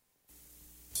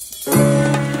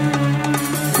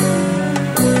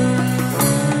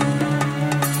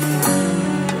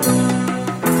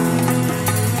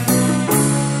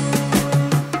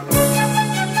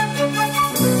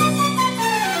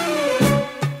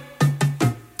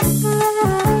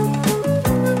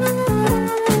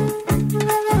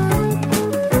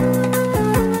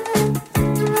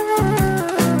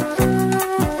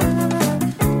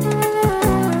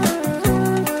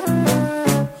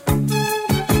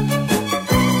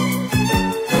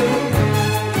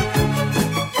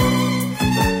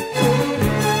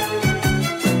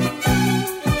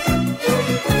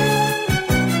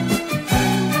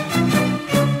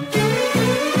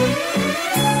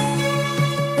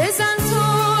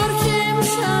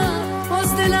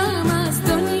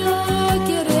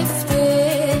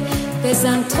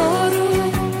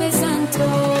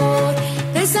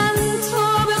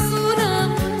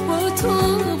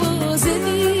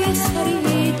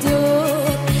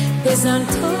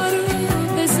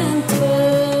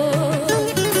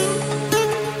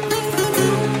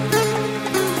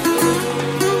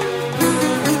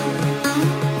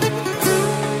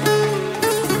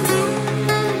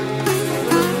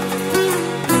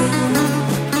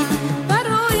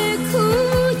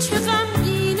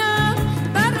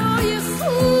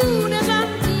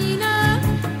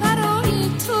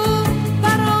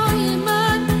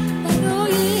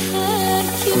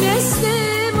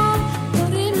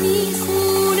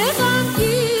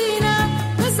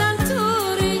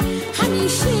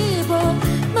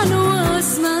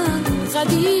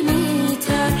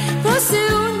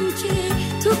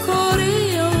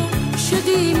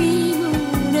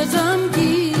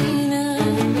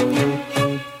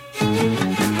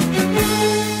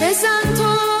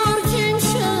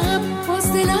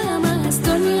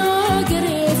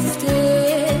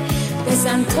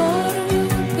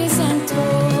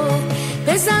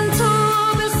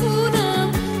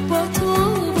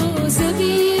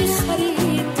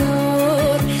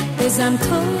 بزن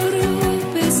تا رو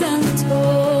بزن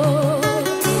تا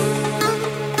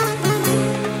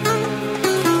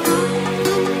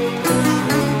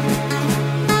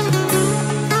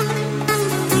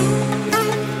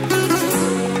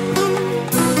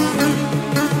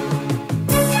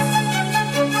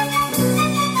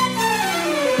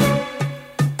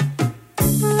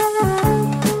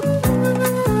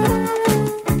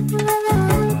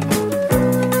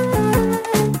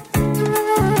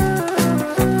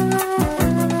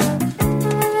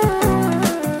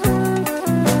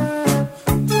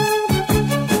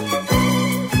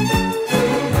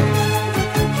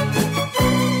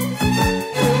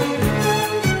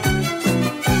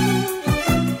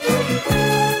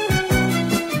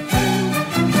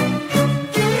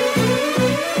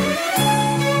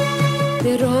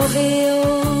به راه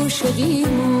عاشقی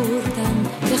مردم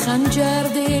به خنجر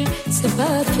دل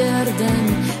سپر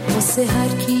کردم واسه هر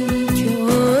کی که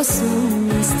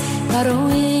آسون نیست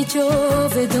برای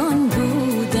جاودان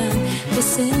بودم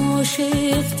واسه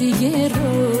عاشق دیگه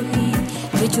راهی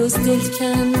به جز دل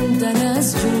کندن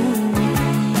از جون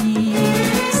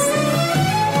نیست.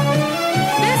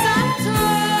 بزن تا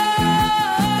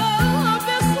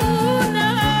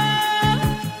بخونم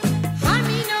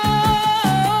همینا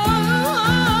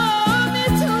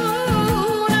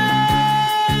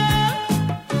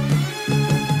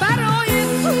برای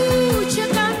کوچه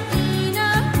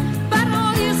غمگینم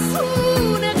برای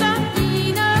خونه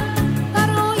غمگینم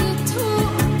برای تو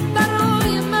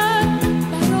برای من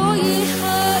برای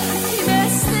هر کی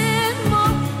مثل ما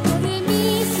داره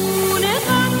میخونه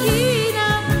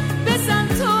غمگینم بزن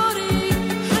تاری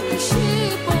همیشه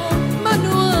با من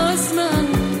و از من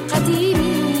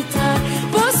قدیمی تر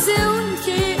واسه اون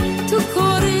که تو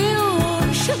کار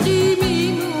عاشقی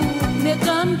میمونه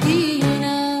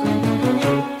غمگینم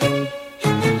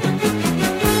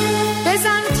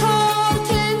بزن تا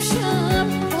که امشب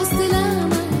باز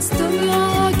دلم از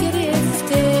دنیا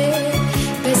گرفته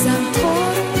بزن تا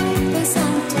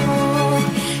بزن تا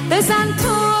بزن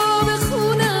تا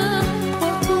بخونم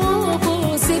با تو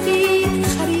باز بی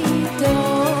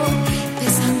خریدار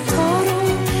بزن تا رو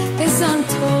بزن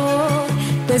تا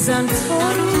بزن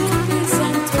تا رو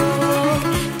بزن تا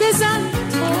بزن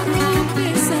تا رو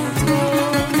بزن تا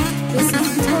بزن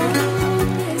تا رو بزن تا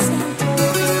بزن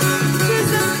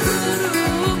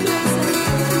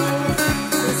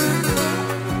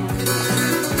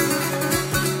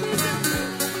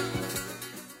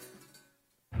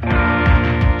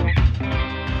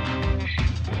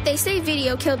They say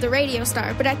video killed the radio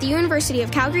star, but at the University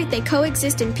of Calgary, they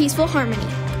coexist in peaceful harmony.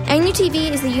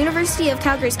 NUTV is the University of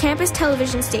Calgary's campus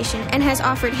television station and has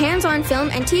offered hands-on film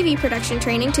and TV production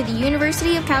training to the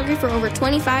University of Calgary for over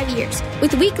 25 years.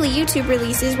 With weekly YouTube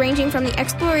releases ranging from the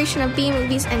exploration of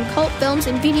B-movies and cult films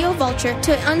in Video Vulture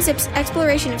to Unzip's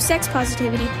exploration of sex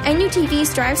positivity, NUTV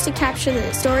strives to capture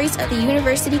the stories of the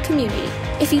university community.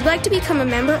 If you'd like to become a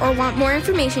member or want more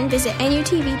information, visit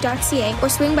nutv.ca or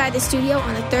swing by the studio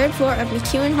on the 3rd floor of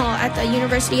McEwen Hall at the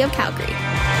University of Calgary.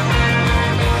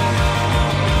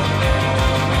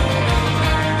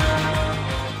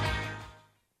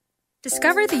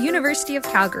 Discover the University of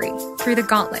Calgary through The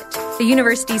Gauntlet, the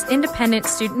university's independent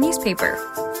student newspaper.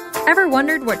 Ever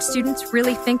wondered what students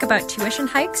really think about tuition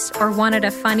hikes or wanted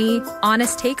a funny,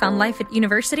 honest take on life at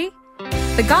university?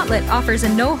 The Gauntlet offers a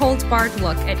no-holds-barred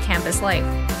look at campus life.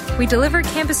 We deliver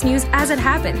campus news as it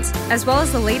happens, as well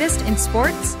as the latest in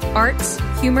sports, arts,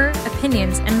 humor,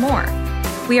 opinions, and more.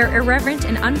 We are irreverent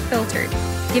and unfiltered,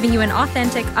 giving you an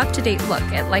authentic, up-to-date look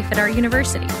at life at our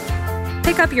university.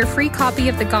 Pick up your free copy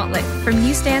of The Gauntlet from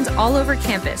newsstands all over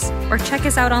campus or check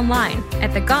us out online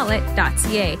at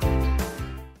thegauntlet.ca.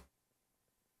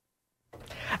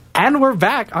 And we're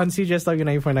back on CJSW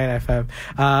 90.9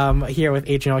 FM. Here with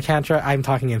Adrian Alcantara. I'm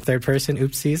talking in third person,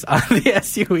 oopsies, on the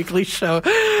SU Weekly Show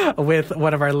with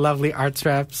one of our lovely arts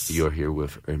reps. You're here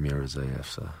with Ermir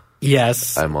Zayefsa.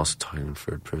 Yes. I'm also talking in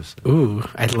third person. Ooh,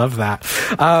 I love that.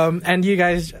 And you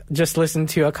guys just listened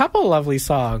to a couple lovely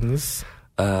songs.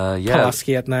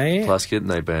 Pulaski at Night. Pulaski at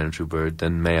Night by Andrew Bird,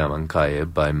 then Meyaman Kaye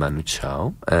by Manu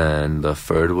Chao. And the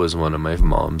third was one of my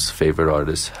mom's favorite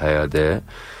artists, Hayade.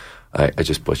 I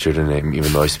just butchered her name,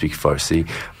 even though I speak Farsi.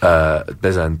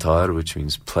 Bezan tar, which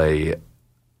means play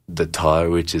the tar,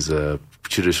 which is a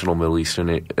traditional Middle Eastern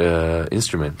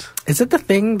instrument. Is it the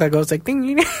thing that goes like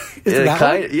ding? Is it that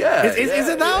one? Yeah. Is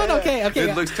it that one? Okay.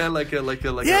 It looks kind of like an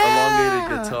elongated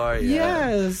guitar. Yeah.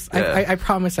 Yes. Yeah. I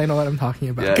promise I know what I'm talking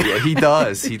about. Yeah, he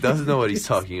does. He does know what he's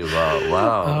talking about.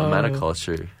 Wow, a man of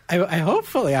culture.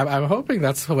 I'm hoping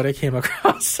that's what I came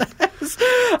across as.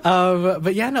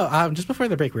 But yeah, no. Just before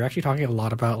the break, we were actually talking a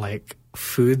lot about like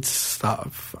food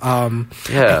stuff.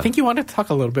 Yeah. I think you wanted to talk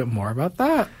a little bit more about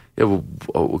that. Yeah, well,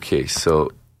 okay.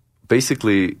 So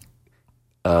basically,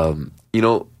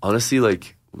 honestly,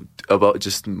 like about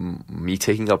just me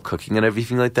taking up cooking and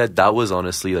everything like that, that was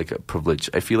honestly like a privilege.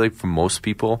 I feel like for most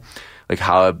people, like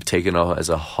how I've taken it as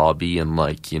a hobby and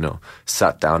like,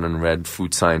 sat down and read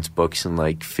food science books and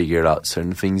like figured out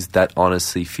certain things, that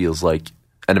honestly feels like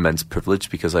an immense privilege,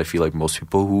 because I feel like most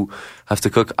people who have to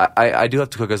cook, I do have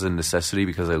to cook as a necessity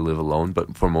because I live alone,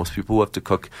 but for most people who have to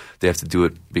cook, they have to do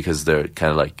it because they're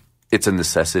kind of like, it's a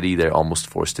necessity, they're almost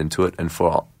forced into it. And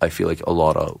for, I feel like a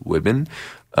lot of women,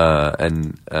 they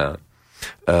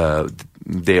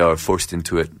are forced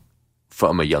into it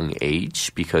from a young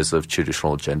age because of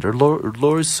traditional gender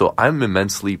laws. So I'm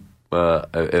immensely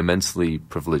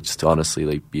privileged to honestly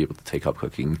like be able to take up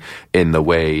cooking in the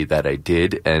way that I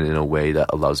did, and in a way that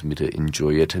allows me to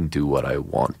enjoy it and do what I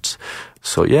want.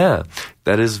 So yeah,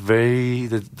 that's very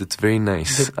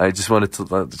nice. I just wanted to,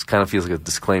 it kind of feels like a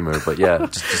disclaimer, but yeah,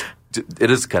 just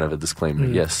it is kind of a disclaimer.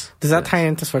 Yes. Does that tie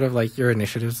into sort of like your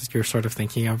initiatives that you're sort of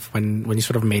thinking of when you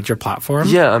sort of made your platform?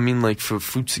 Yeah, I mean, like for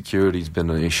food security has been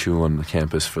an issue on the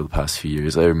campus for the past few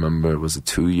years. I remember, was it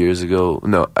 2 years ago?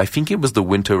 No, I think it was the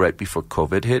winter right before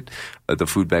COVID hit. The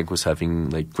food bank was having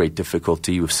like great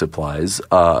difficulty with supplies.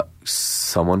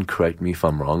 Someone correct me if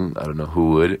I'm wrong. I don't know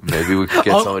who would. Maybe we could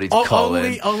get somebody to call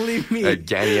in. Only me.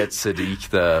 Ganiat Sadiq,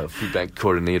 the food bank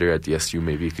coordinator at the SU,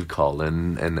 maybe you could call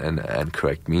in and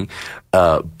correct me.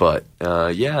 But that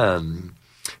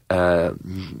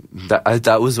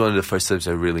was one of the first times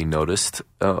I really noticed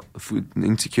food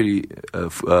insecurity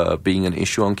being an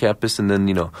issue on campus. And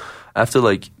then, after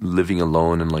like living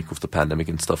alone and like with the pandemic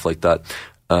and stuff like that,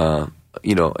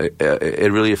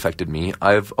 it really affected me.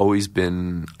 I've always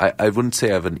been, I wouldn't say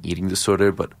I have an eating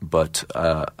disorder, but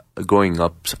growing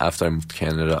up after I moved to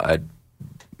Canada, I had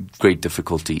great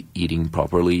difficulty eating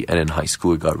properly. And in high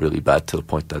school, it got really bad to the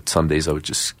point that some days I would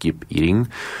just skip eating.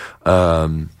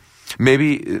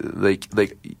 Maybe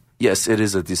yes, it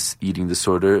is a eating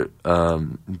disorder.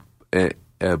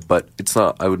 But it's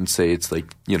not, I wouldn't say it's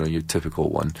like, your typical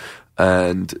one.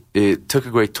 And it took a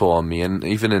great toll on me. And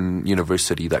even in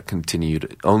university, that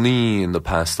continued. Only in the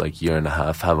past year and a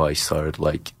half have I started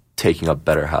taking up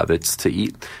better habits to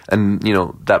eat. And,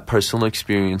 that personal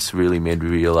experience really made me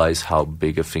realize how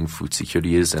big a thing food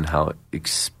security is, and how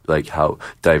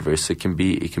diverse it can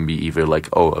be. It can be either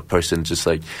a person just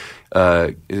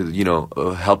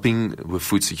helping with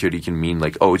food security can mean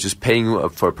just paying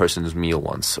for a person's meal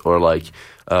once, or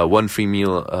one free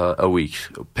meal a week,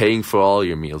 paying for all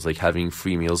your meals, having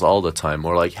free meals all the time,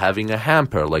 or having a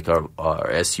hamper like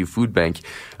our SU food bank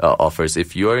offers.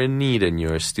 If you are in need and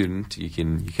you're a student, you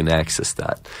can access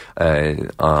that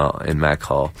in Mac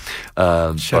Hall.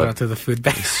 Shout out to the food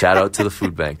bank. Shout out to the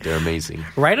food bank. They're amazing.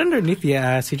 Right underneath the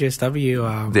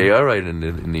CJSW. They are right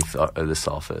underneath this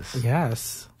office.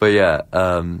 Yes. But yeah,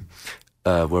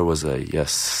 where was I?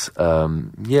 Yes.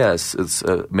 Yes, it's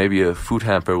maybe a food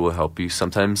hamper will help you.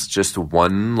 Sometimes just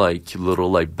one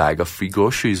little bag of free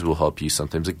groceries will help you.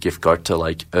 Sometimes a gift card to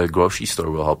a grocery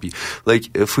store will help you.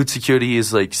 Food security is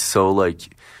so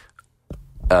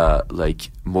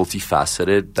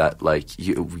multifaceted that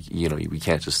we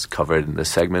can't just cover it in this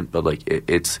segment, but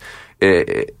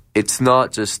it's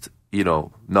not just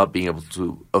not being able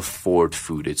to afford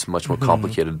food. It's much more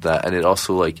complicated than that, and it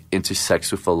also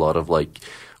intersects with a lot of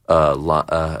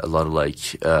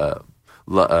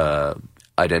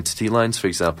identity lines. For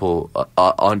example,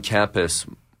 on campus,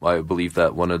 I believe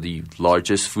that one of the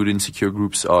largest food insecure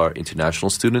groups are international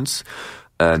students.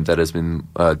 And that has been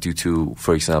due to,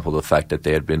 for example, the fact that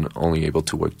they had been only able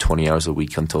to work 20 hours a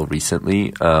week until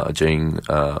recently during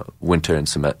winter and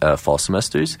fall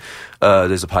semesters.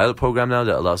 There's a pilot program now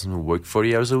that allows them to work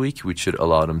 40 hours a week, which should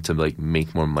allow them to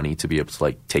make more money to be able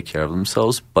to take care of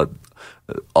themselves. But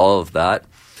all of that,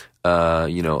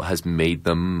 has made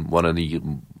them one of the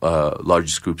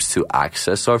largest groups to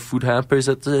access our food hampers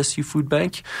at the SU Food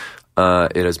Bank.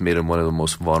 It has made them one of the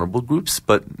most vulnerable groups,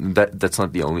 but that's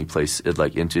not the only place it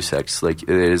intersects. It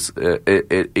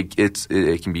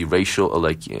can be racial,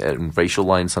 in racial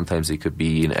lines. Sometimes it could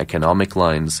be in economic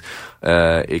lines.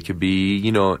 It could be,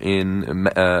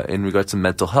 in regards to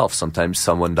mental health. Sometimes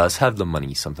someone does have the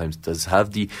money, sometimes does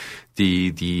have the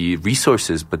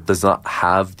resources, but does not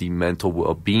have the mental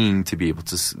well-being to be able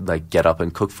to get up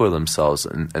and cook for themselves,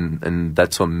 and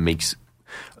that's what makes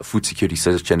food security is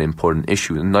such an important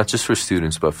issue, and not just for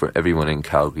students, but for everyone in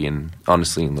Calgary and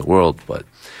honestly in the world. But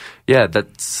yeah,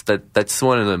 that's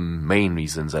one of the main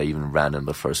reasons I even ran in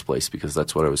the first place, because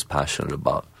that's what I was passionate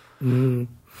about.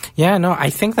 Yeah, no, I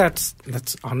think that's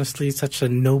honestly such a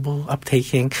noble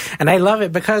uptaking, and I love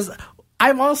it because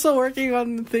I'm also working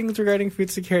on things regarding food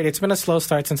security. It's been a slow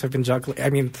start since I've been juggling. I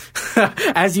mean,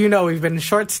 as you know, we've been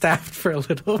short-staffed for a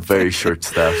little bit. Very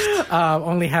short-staffed.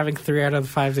 Only having 3 out of the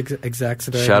 5 execs.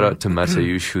 Shout out to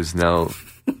Masayush, who's now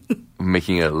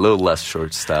making it a little less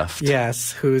short-staffed.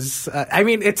 Yes, who's... I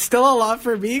mean, it's still a lot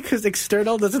for me because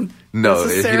external doesn't No,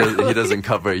 necessarily... he doesn't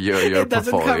cover your it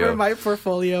doesn't portfolio. cover my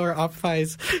portfolio or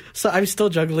OpFi's. So I'm still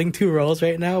juggling 2 roles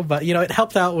right now. But, you know, it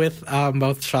helped out with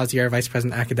both Shazia, our Vice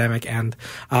President Academic, and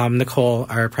Nicole,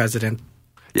 our President.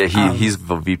 Yeah, he's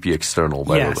the VP External,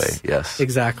 by the way. Yes.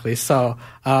 Exactly. So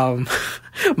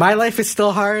my life is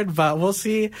still hard, but we'll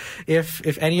see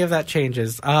if any of that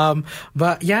changes.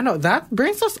 But yeah, no, that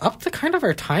brings us up to kind of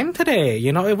our time today.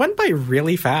 You know, it went by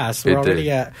really fast. We're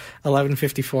already at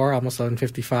 11:54, almost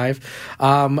 11:55.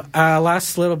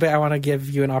 Last little bit, I want to give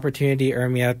you an opportunity,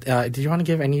 Ermia. Do you want to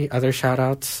give any other shout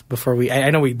outs before we...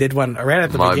 I know we did one right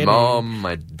at the beginning. My mom,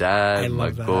 my dad,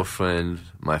 my girlfriend,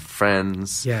 my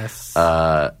friends. Yes.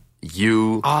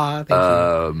 You, thank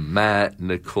you. Matt,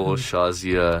 Nicole,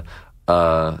 Shazia,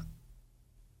 I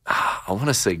want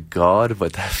to say God,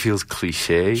 but that feels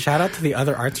cliche. Shout out to the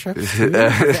other arts reps.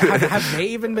 have they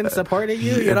even been supporting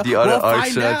you? You know, the other we'll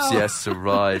arts find reps, out. yes,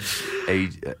 Siraj,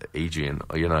 Adrian,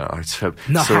 you're not arts rep.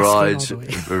 No, Siraj,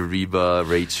 Reba,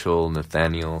 Rachel,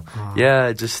 Nathaniel.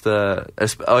 Yeah, just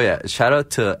shout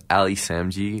out to Ali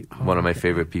Samji, one of my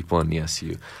favorite people in the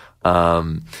SU. Shout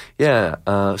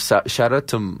out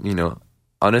to, you know,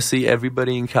 honestly,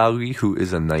 everybody in Calgary who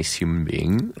is a nice human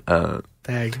being.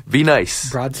 Be nice.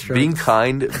 Broad strokes. Being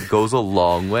kind goes a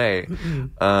long way.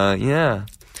 But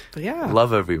yeah.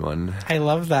 Love everyone. I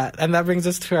love that. And that brings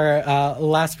us to our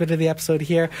last bit of the episode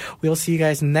here. We'll see you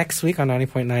guys next week on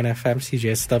 90.9 FM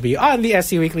CJSW on the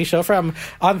SU Weekly Show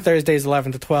on Thursdays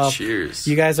 11 to 12. Cheers.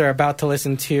 You guys are about to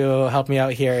listen to, help me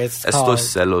out here, it's called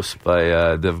Estos Celos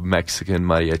by the Mexican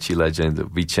mariachi legend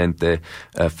Vicente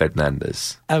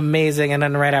Fernandez. Amazing. And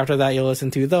then right after that, you'll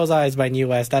listen to Those Eyes by New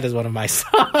West. That is one of my songs.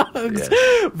 Yes.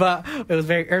 But it was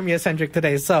very Ermia-centric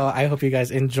today, so I hope you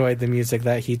guys enjoyed the music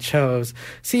that he chose.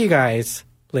 See you guys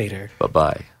later.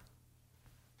 Bye-bye.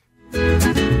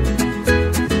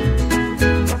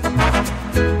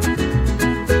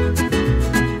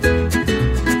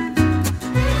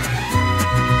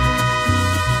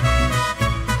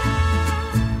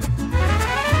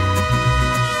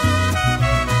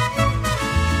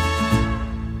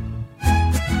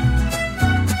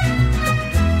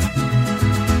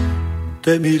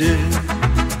 Te miré,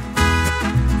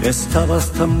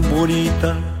 estabas tan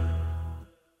bonita,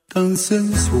 tan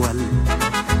sensual.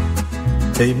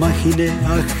 Te imaginé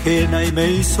ajena y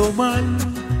me hizo mal.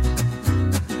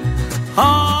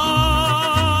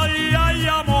 Ay, ay,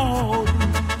 amor.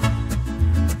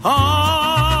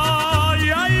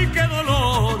 Ay, ay, qué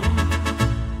dolor.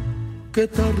 Qué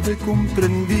tarde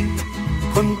comprendí,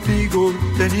 contigo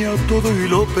tenía todo y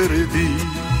lo perdí.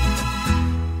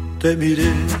 Te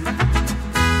miré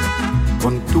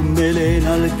con tu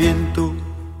melena al viento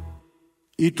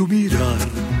y tu mirar,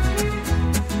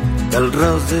 el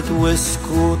ras de tu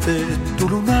escote, tu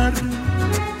lunar.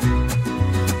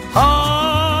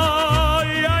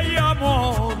 Ay, ay,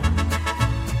 amor.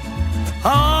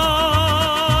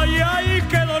 Ay, ay,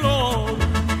 qué dolor.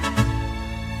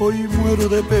 Hoy muero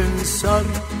de pensar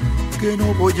que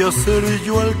no voy a ser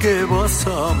yo al que vas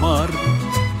a amar.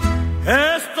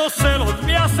 Estos celos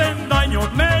me hacen daño,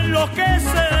 me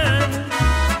enloquecen.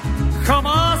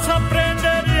 Jamás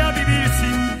aprenderé a vivir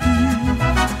sin ti.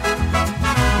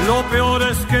 Lo peor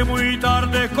es que muy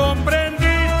tarde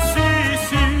comprendí,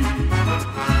 sí.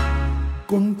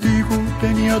 Contigo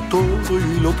tenía todo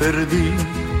y lo perdí.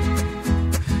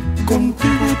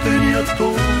 Contigo tenía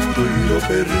todo y lo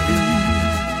perdí.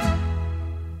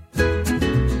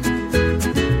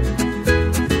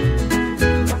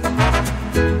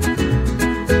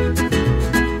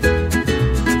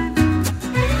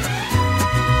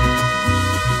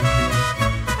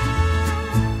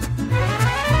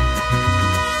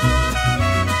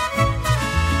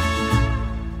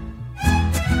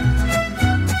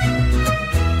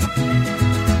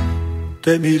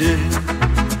 Te miré,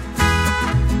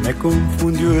 me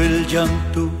confundió el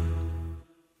llanto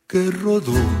que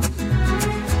rodó.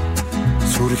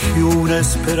 Surgió una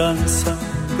esperanza,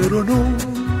 pero no.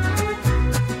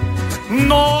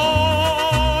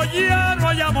 No, ya no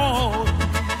hay amor.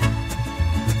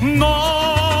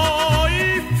 No,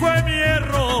 y fue mi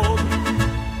error.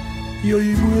 Y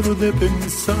hoy muero de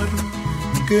pensar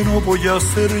que no voy a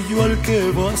ser yo al que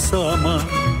vas a amar.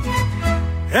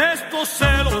 Estos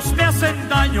celos me hacen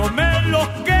daño, me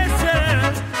enloquecen.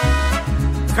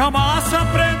 jamás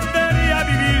aprendería a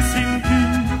vivir sin ti.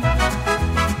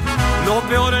 Lo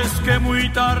peor es que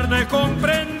muy tarde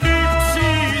comprendí,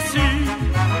 sí.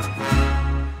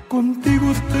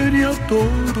 Contigo tenía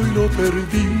todo y lo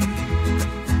perdí.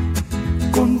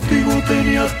 Contigo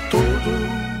tenía todo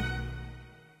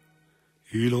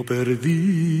y lo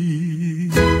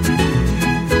perdí.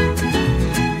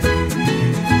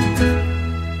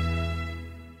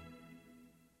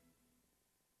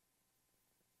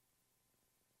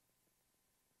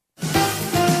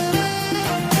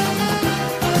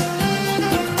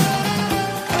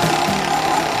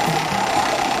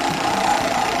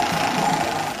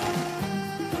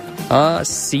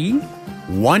 C?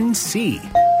 1C.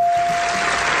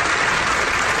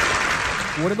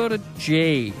 What about a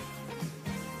J?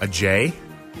 A J?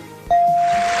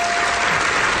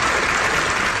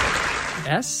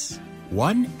 S?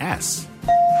 1S.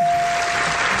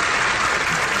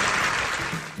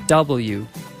 W.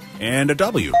 And a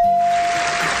W.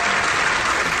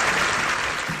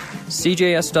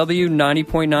 CJSW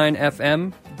 90.9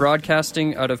 FM,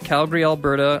 broadcasting out of Calgary,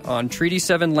 Alberta on Treaty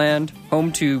 7 land,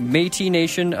 home to Métis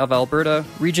Nation of Alberta,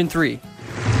 Region 3.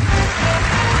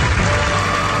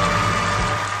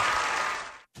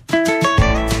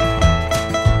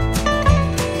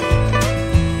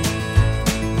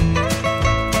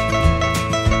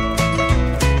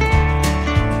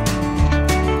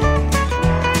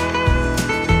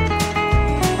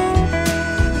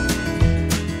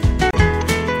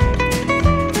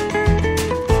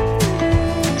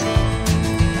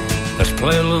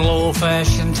 Play a little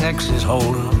old-fashioned Texas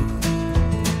Hold'em.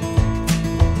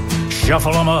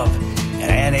 Shuffle 'em up and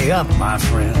ante up, my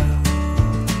friend.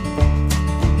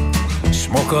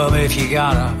 Smoke 'em if you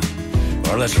gotta,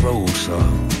 or let's roll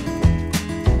some.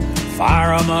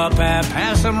 Fire 'em up and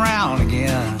pass 'em round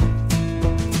again.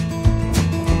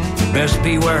 Best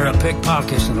beware of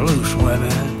pickpockets and loose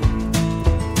women,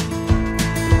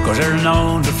 'cause they're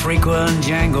known to frequent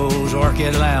Django's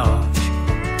Orchid Lounge.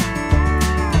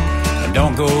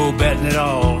 Don't go betting it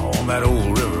all on that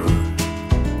old river.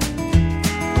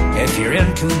 If you're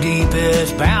in too deep,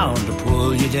 it's bound to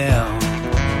pull you down.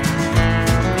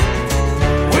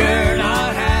 We're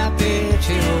not happy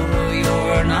till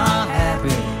you're not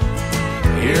happy.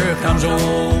 Here comes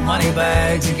old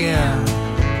Moneybags again.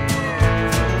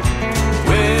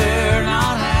 We're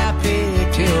not happy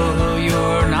till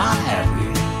you're not happy,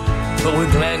 but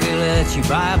we'd gladly let you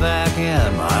buy back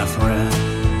in, my friend.